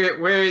wait,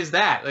 where is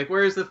that? Like,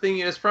 where is the thing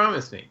you just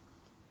promised me?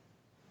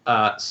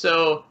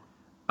 So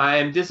I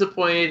am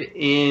disappointed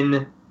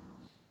in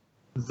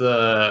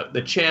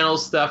the channel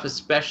stuff,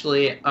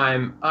 especially.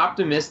 I'm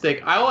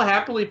optimistic. I will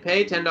happily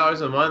pay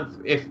 $10 a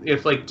month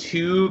if like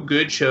 2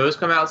 good shows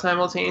come out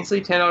simultaneously.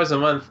 $10 a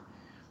month,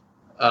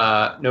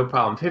 no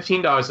problem.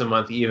 $15 a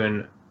month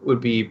even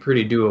would be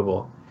pretty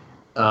doable.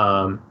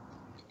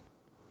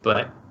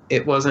 But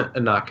it wasn't a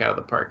knockout of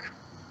the park.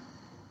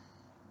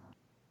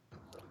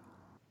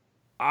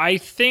 I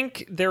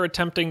think they're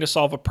attempting to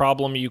solve a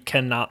problem you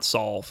cannot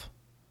solve.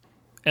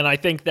 And I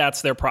think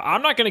that's their problem.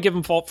 I'm not going to give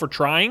them fault for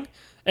trying.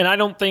 And I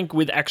don't think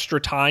with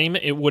extra time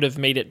it would have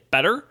made it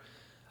better.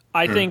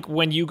 I think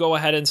when you go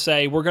ahead and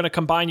say, we're going to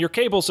combine your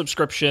cable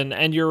subscription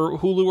and your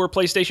Hulu or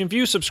PlayStation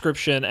Vue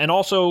subscription, and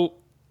also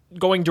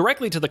going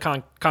directly to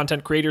the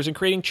content creators and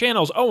creating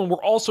channels. Oh, and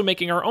we're also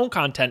making our own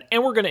content,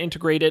 and we're going to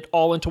integrate it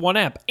all into one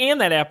app.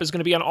 And that app is going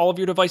to be on all of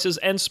your devices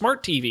and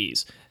smart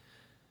TVs.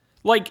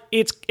 Like,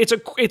 it's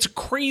a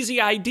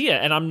crazy idea,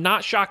 and I'm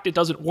not shocked it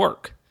doesn't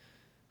work.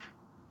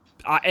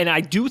 And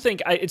I do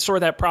think it's sort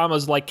of that problem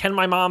is like, can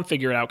my mom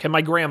figure it out? Can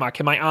my grandma,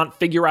 can my aunt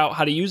figure out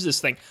how to use this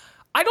thing?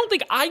 I don't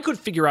think I could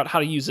figure out how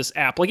to use this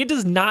app. Like, it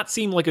does not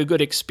seem like a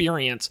good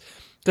experience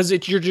because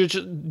you're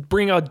just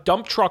bringing a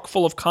dump truck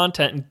full of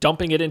content and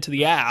dumping it into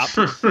the app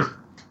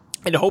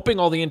and hoping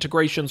all the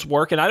integrations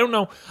work. And I don't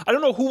know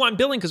who I'm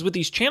billing, because with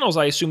these channels,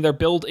 I assume they're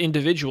billed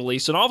individually.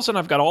 So all of a sudden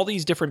I've got all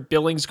these different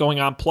billings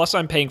going on, plus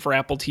I'm paying for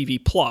Apple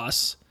TV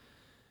Plus.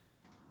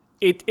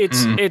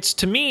 It's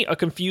to me a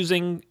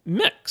confusing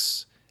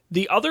mix.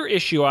 The other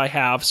issue I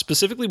have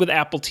specifically with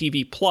Apple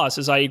TV Plus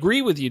is I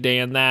agree with you,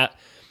 Dan, that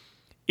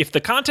if the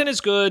content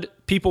is good,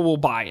 people will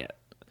buy it.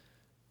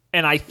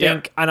 And I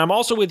think, and I'm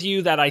also with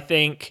you that I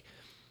think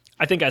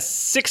a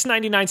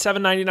 $6.99,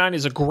 $7.99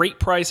 is a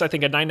great price. I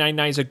think a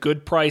 $9.99 is a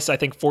good price. I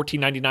think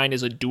 $14.99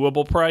 is a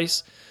doable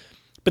price.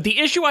 But the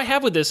issue I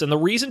have with this, and the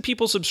reason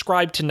people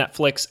subscribe to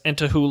Netflix and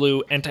to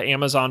Hulu and to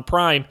Amazon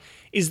Prime,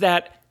 is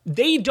that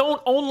they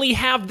don't only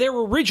have their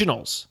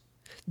originals.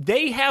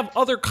 They have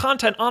other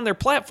content on their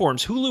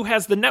platforms. Hulu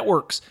has the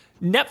networks.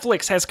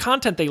 Netflix has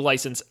content they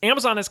license.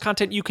 Amazon has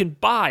content you can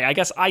buy. I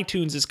guess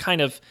iTunes is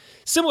kind of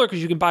similar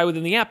because you can buy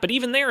within the app. But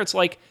even there, it's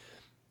like,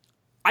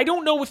 I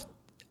don't know if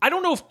I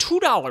don't know if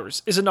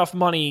 $2 is enough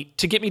money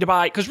to get me to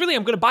buy, because really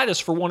I'm going to buy this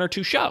for 1 or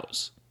 2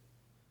 shows.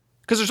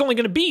 Because there's only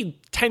going to be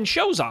 10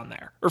 shows on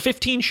there, or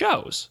 15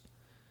 shows.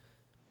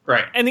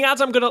 Right. And the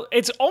odds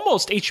it's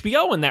almost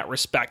HBO in that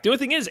respect. The only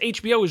thing is,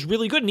 HBO is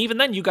really good, and even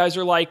then you guys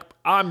are like,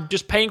 I'm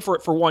just paying for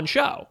it for 1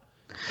 show.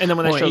 And then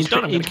when that show's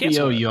done, I'm going to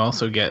cancel it. You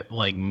also get,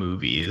 like,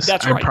 movies.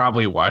 That's right. I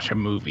probably watch a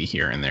movie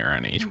here and there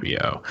on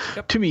HBO.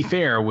 Yep. To be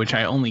fair, which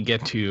I only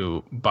get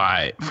to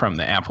buy from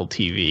the Apple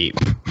TV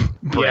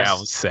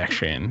browse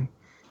section.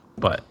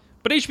 But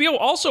HBO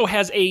also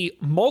has a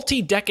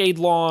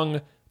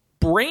multi-decade-long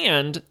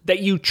brand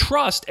that you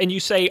trust, and you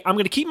say, I'm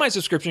going to keep my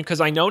subscription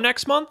because I know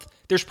next month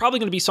there's probably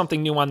going to be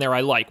something new on there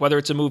I like, whether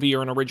it's a movie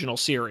or an original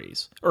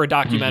series or a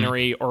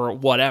documentary or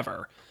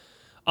whatever.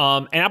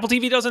 And Apple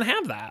TV doesn't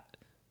have that.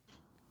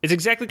 It's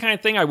exactly the kind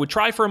of thing I would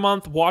try for a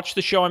month, watch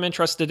the show I'm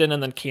interested in,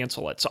 and then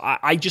cancel it. So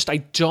I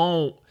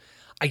don't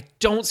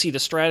see the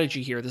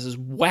strategy here. This is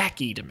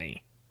wacky to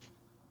me.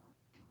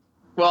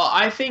 Well,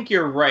 I think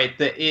you're right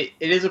that it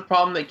is a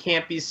problem that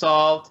can't be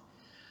solved.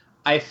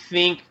 I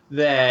think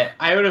that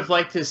I would have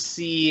liked to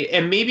see,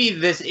 and maybe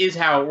this is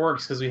how it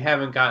works because we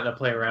haven't gotten to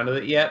play around with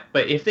it yet,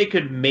 but if they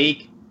could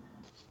make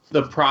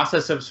the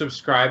process of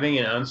subscribing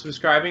and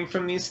unsubscribing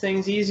from these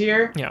things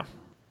easier. Yeah.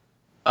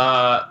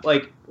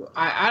 Like,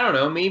 I don't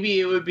know,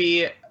 maybe it would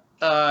be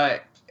a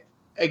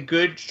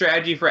good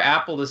strategy for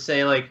Apple to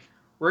say, like,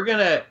 we're going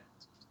to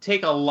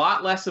take a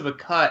lot less of a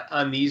cut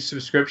on these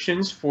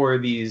subscriptions for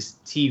these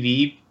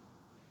TV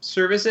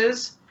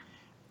services.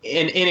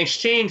 In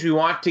exchange, we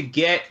want to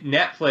get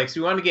Netflix,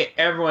 we want to get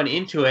everyone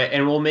into it,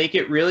 and we'll make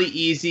it really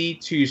easy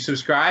to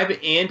subscribe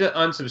and to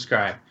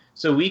unsubscribe.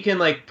 So we can,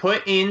 like,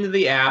 put into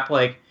the app,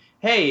 like,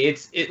 hey,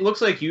 it looks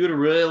like you would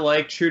really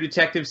like True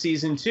Detective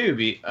Season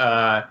 2.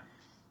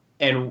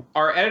 And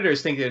our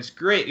editors think that it's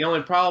great. The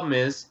only problem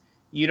is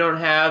you don't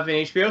have an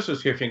HBO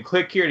subscription.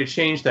 Click here to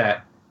change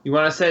that. You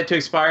want to set it to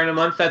expire in a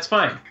month? That's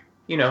fine.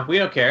 We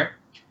don't care.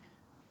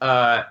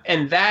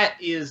 And that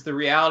is the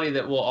reality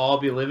that we'll all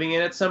be living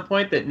in at some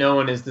point that no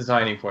one is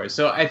designing for.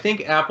 So I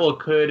think Apple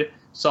could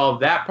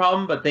solve that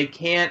problem, but they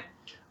can't,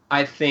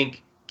 I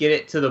think, get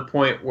it to the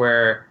point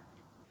where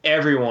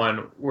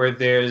where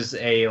there's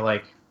a,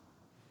 like,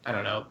 I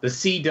don't know, the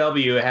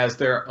CW has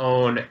their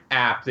own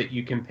app that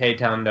you can pay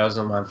 $10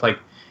 a month. Like,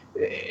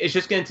 it's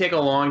just going to take a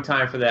long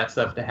time for that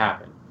stuff to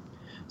happen.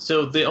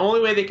 So the only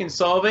way they can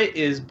solve it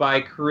is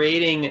by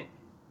creating...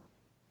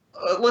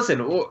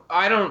 listen,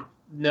 I don't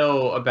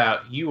know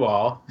about you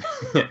all.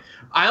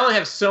 I only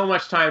have so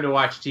much time to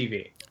watch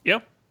TV.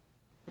 Yep.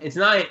 It's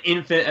not an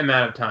infinite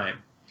amount of time.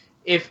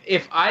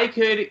 If I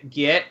could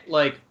get,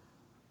 like,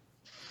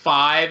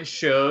 5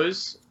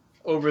 shows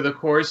over the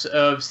course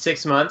of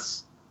 6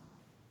 months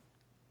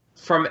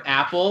from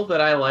Apple that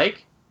I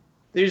like,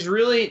 there's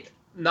really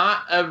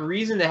not a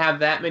reason to have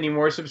that many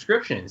more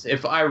subscriptions.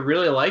 If I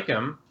really like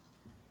them,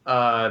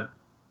 I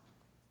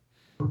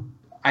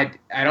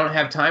don't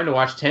have time to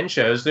watch 10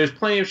 shows. There's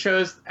plenty of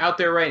shows out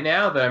there right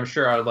now that I'm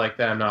sure I would like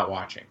that I'm not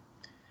watching.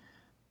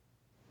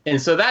 And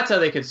so that's how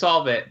they could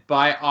solve it,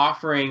 by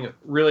offering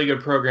really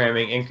good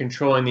programming and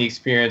controlling the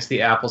experience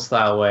the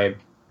Apple-style way,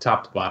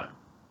 top to bottom.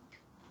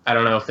 I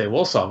don't know if they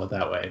will solve it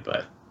that way,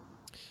 but...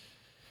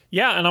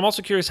 Yeah, and I'm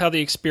also curious how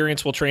the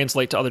experience will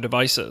translate to other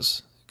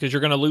devices, because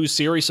you're going to lose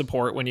Siri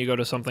support when you go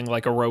to something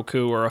like a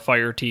Roku or a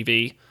Fire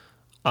TV.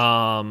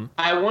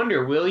 I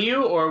wonder, will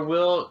you, or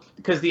will...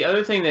 Because the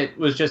other thing that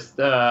was just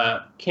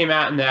came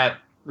out in that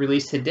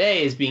release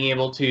today is being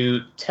able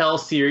to tell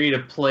Siri to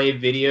play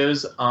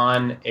videos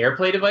on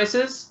AirPlay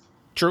devices.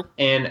 True.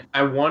 And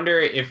I wonder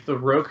if the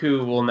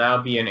Roku will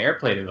now be an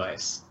AirPlay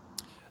device.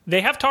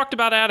 They have talked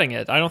about adding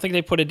it. I don't think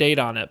they put a date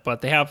on it,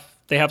 but they have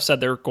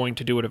said they're going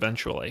to do it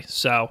eventually.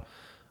 So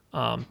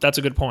that's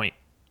a good point.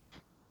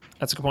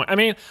 That's a good point. I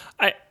mean,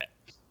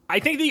 I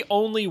think the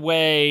only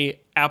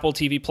way Apple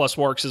TV Plus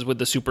works is with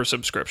the super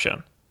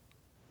subscription.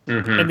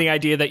 Mm-hmm. And the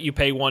idea that you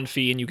pay one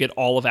fee and you get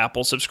all of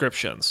Apple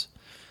subscriptions.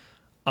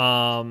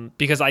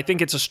 Because I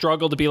think it's a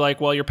struggle to be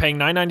like, well, you're paying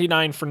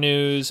 $9.99 for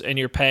news, and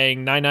you're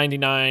paying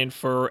 $9.99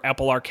 for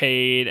Apple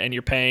Arcade, and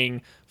you're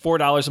paying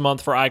 $4 a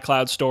month for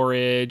iCloud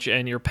storage,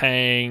 and you're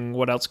paying,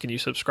 what else can you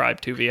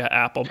subscribe to via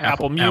Apple Music?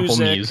 Apple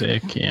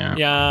Music, yeah.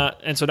 Yeah,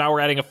 and so now we're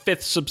adding a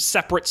 5th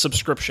separate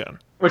subscription.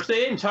 Which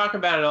they didn't talk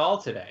about at all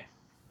today.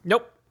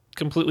 Nope.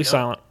 Completely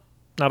silent.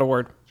 Not a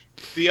word.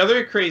 The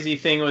other crazy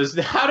thing was,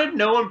 how did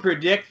no one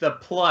predict the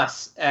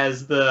Plus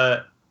as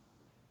the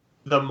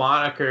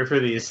moniker for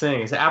these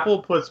things?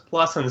 Apple puts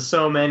Plus on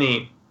so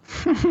many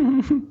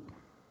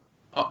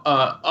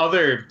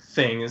other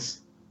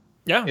things.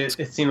 Yeah.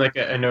 It seemed like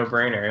a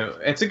no-brainer.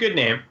 It's a good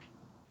name.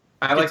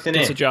 I like the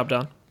name. It's a job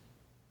done.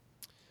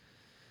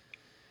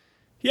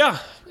 Yeah,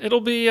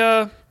 it'll be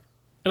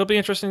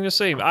interesting to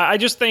see. I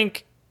just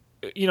think,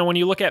 when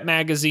you look at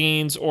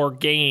magazines or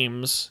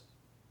games,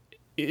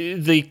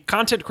 the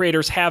content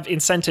creators have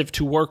incentive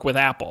to work with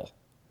Apple.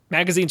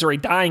 Magazines are a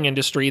dying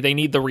industry. They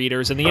need the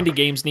readers, and the indie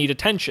games need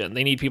attention.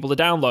 They need people to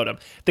download them.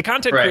 The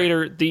content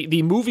creator,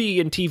 the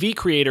movie and TV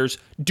creators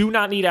do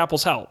not need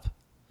Apple's help.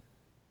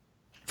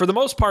 For the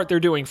most part,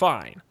 they're doing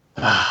fine.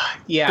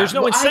 Yeah. There's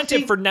no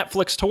incentive for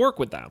Netflix to work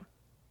with them.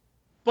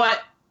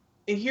 But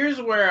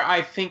here's where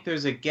I think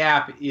there's a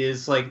gap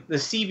is like the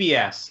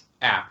CBS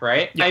app,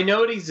 right? Yeah. I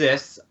know it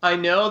exists. I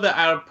know that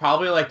I would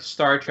probably like the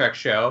Star Trek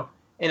show,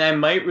 and I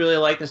might really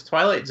like this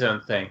Twilight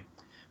Zone thing.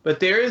 But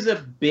there is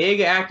a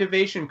big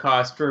activation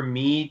cost for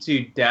me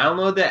to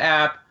download the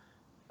app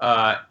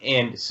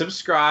and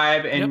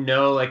subscribe and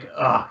know, like,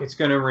 it's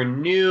going to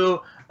renew.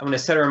 I'm going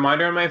to set a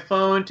reminder on my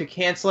phone to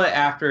cancel it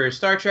after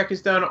Star Trek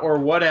is done or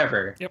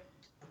whatever. Yep.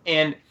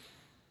 And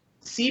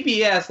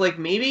CBS, like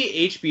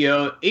maybe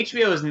HBO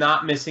is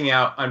not missing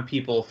out on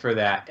people for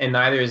that, and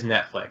neither is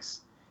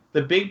Netflix.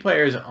 The big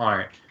players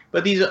aren't.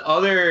 But these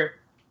other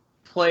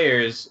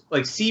players,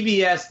 like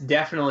CBS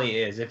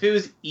definitely is. If it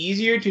was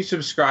easier to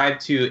subscribe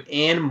to,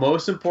 and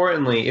most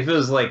importantly, if it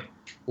was like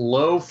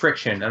low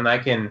friction and I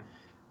can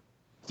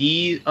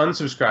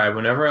unsubscribe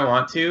whenever I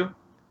want to,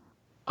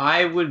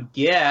 I would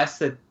guess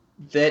that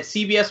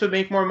CBS would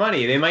make more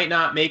money. They might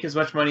not make as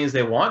much money as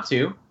they want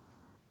to,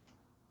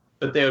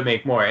 but they would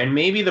make more. And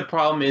maybe the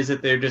problem is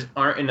that there just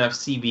aren't enough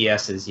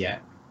CBSs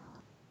yet.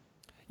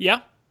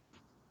 Yeah.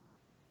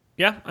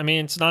 Yeah, I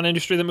mean, it's not an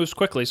industry that moves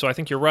quickly, so I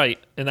think you're right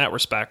in that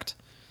respect.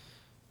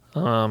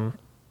 I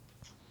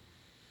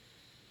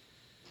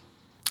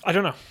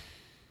don't know.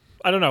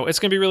 It's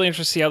going to be really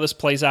interesting to see how this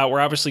plays out.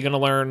 We're obviously going to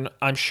learn,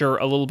 I'm sure,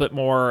 a little bit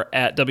more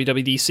at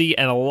WWDC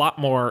and a lot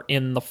more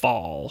in the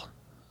fall.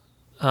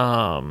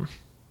 So,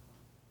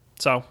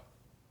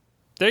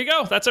 there you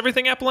go. That's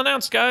everything Apple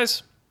announced,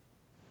 guys.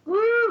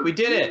 Woo, we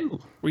did it.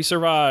 We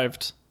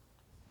survived.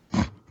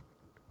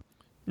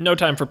 No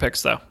time for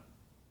picks, though.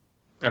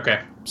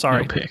 Okay.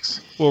 Sorry. No picks.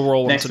 We'll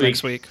roll into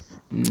next week.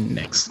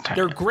 Next time.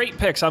 They're great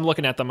picks. I'm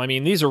looking at them. I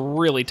mean, these are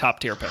really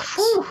top-tier picks.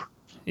 Whew.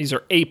 These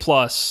are A+.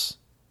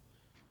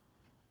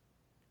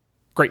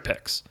 Great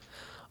picks.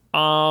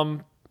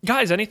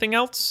 Guys, anything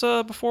else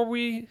before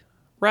we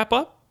wrap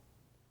up?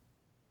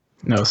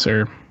 No,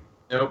 sir.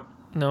 Nope.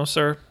 No,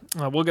 sir.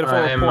 We'll get a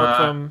full report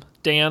from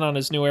Dan on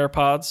his new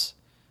AirPods.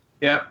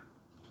 Yep.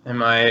 And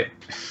my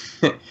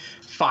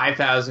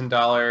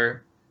 $5,000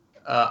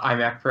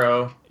 iMac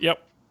Pro.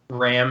 Yep.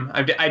 RAM.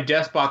 I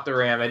just bought the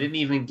RAM. I didn't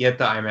even get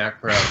the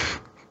iMac Pro.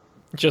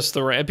 Just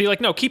the RAM. It'd be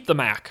like, no, keep the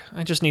Mac.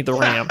 I just need the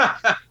RAM.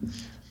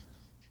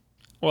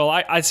 Well,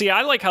 I see.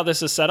 I like how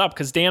this is set up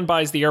because Dan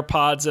buys the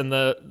AirPods and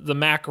the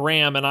Mac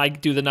RAM, and I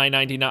do the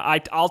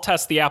 $9.99. I'll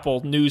test the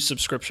Apple News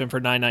subscription for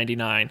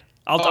 $9.99.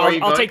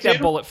 I'll take that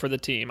bullet for the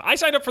team. I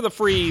signed up for the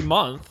free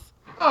month.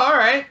 Oh, all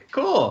right,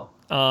 cool.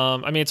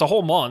 I mean, it's a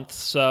whole month,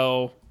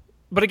 so.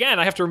 But again,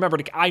 I have to remember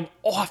I'm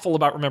awful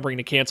about remembering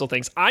to cancel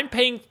things. I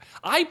tried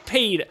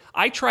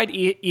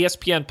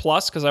ESPN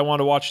Plus because I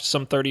wanted to watch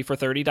some 30 for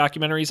 30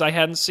 documentaries I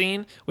hadn't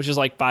seen, which is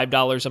like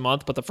 $5 a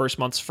month, but the first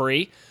month's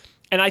free.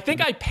 And I think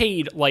I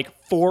paid like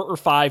 4 or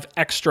 5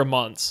 extra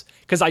months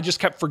because I just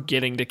kept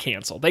forgetting to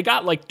cancel. They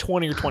got like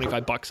 $20 or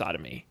 $25 out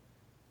of me.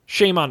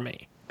 Shame on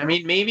me. I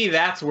mean, maybe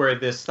that's where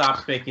this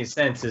stops making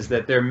sense, is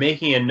that they're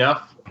making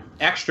enough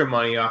extra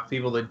money off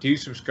people that do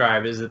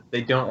subscribe, is that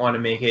they don't want to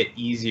make it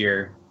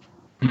easier.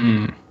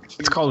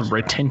 It's called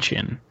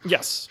retention.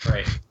 Yes.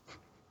 Right.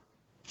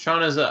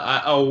 Sean is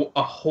a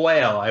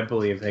whale, I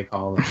believe they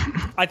call it.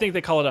 I think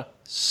they call it a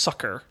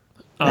sucker.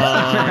 And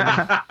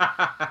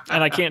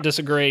I can't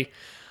disagree.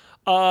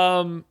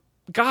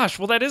 Gosh,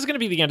 well, that is going to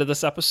be the end of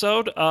this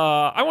episode.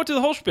 I went through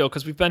the whole spiel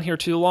because we've been here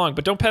too long,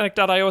 but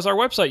don'tpanic.io is our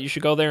website. You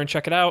should go there and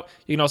check it out.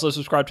 You can also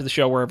subscribe to the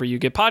show wherever you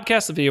get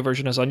podcasts. The video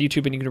version is on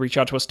YouTube, and you can reach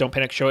out to us,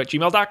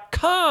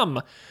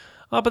 don'tpanicshow@gmail.com.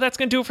 But that's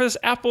going to do it for this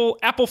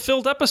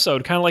Apple-filled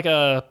episode, kind of like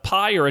a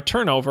pie or a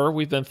turnover.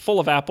 We've been full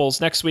of apples.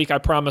 Next week, I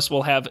promise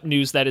we'll have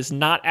news that is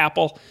not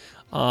Apple.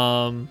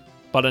 But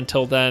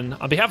until then,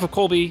 on behalf of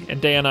Colby and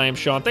Dan, I am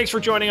Sean. Thanks for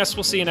joining us.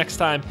 We'll see you next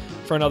time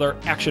for another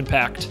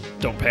action-packed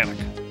Don't Panic.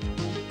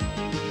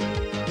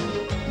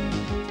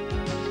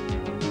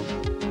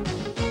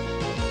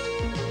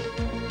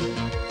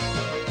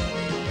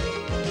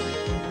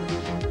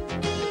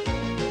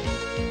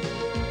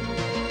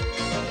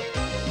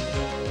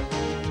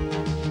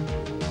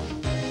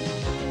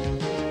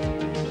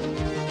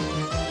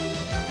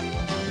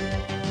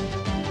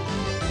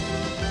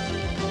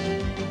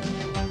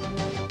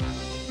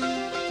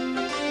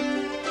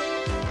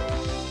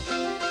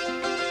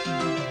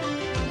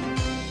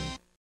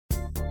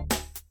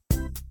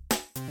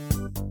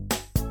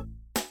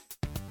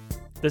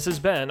 This has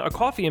been a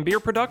Coffee and Beer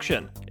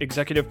production,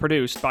 executive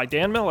produced by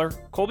Dan Miller,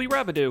 Colby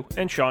Rabideau,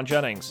 and Sean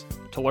Jennings.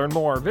 To learn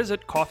more,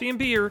 visit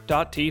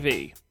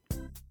coffeeandbeer.tv.